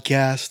Geek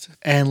Podcast,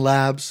 Ann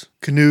Labs,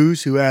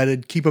 Canoes, who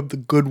added Keep Up the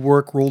Good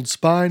Work, Rolled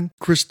Spine,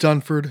 Chris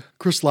Dunford,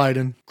 Chris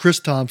Lydon, Chris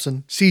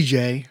Thompson,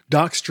 CJ,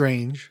 Doc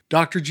Strange,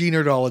 Dr. G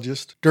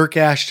Nerdologist, Dirk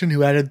Ashton,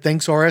 who added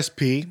Thanks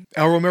RSP,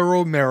 El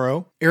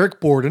Romero, Eric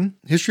Borden,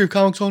 History of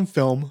Comics on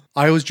Film,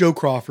 I Was Joe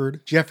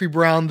Crawford, Jeffrey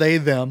Brown, They,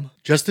 Them,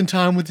 Just in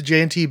Time with the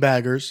J&T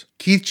Baggers,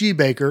 Keith G.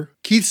 Baker,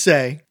 Keith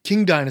Say,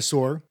 King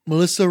Dinosaur,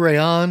 Melissa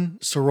Rayan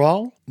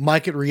Sorrell,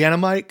 Mike at Rihanna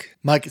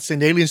Mike at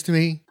Send Aliens to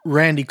Me,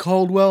 Randy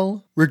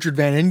Caldwell, Richard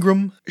Van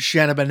Ingram,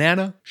 Shanna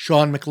Banana,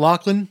 Sean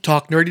McLaughlin,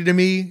 Talk Nerdy to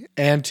Me,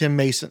 and Tim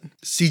Mason.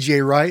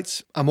 CJ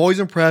writes, I'm always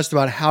impressed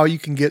about how you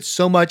can get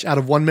so much out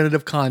of 1 minute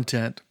of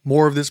content.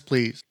 More of this,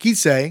 please. Keith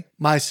Say,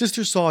 my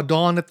sister saw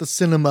Dawn at the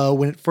cinema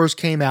when it first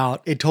came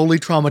out. It totally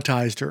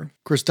traumatized her.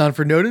 Chris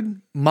Dunford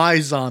noted, my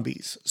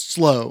zombies,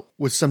 slow,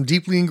 with some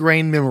deeply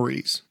ingrained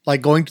memories,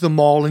 like going to the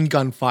mall and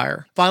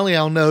gunfire. Finally,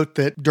 I'll note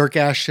that Dirk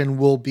Ashton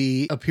will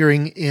be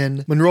appearing in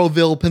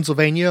Monroeville,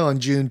 Pennsylvania on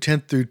June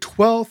 10th through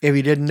 12th. If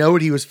you didn't know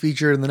it, he was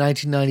featured in the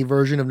 1990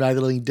 version of Night of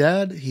the Living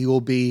Dead. He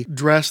will be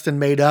dressed and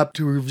made up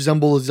to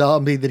resemble a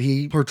zombie that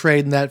he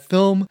portrayed in that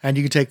film, and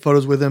you can take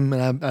photos with him,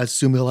 and I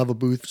assume he'll have a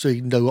booth so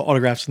you can do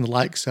autographs and the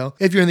like. So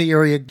if you're in the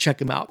area,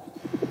 check him out.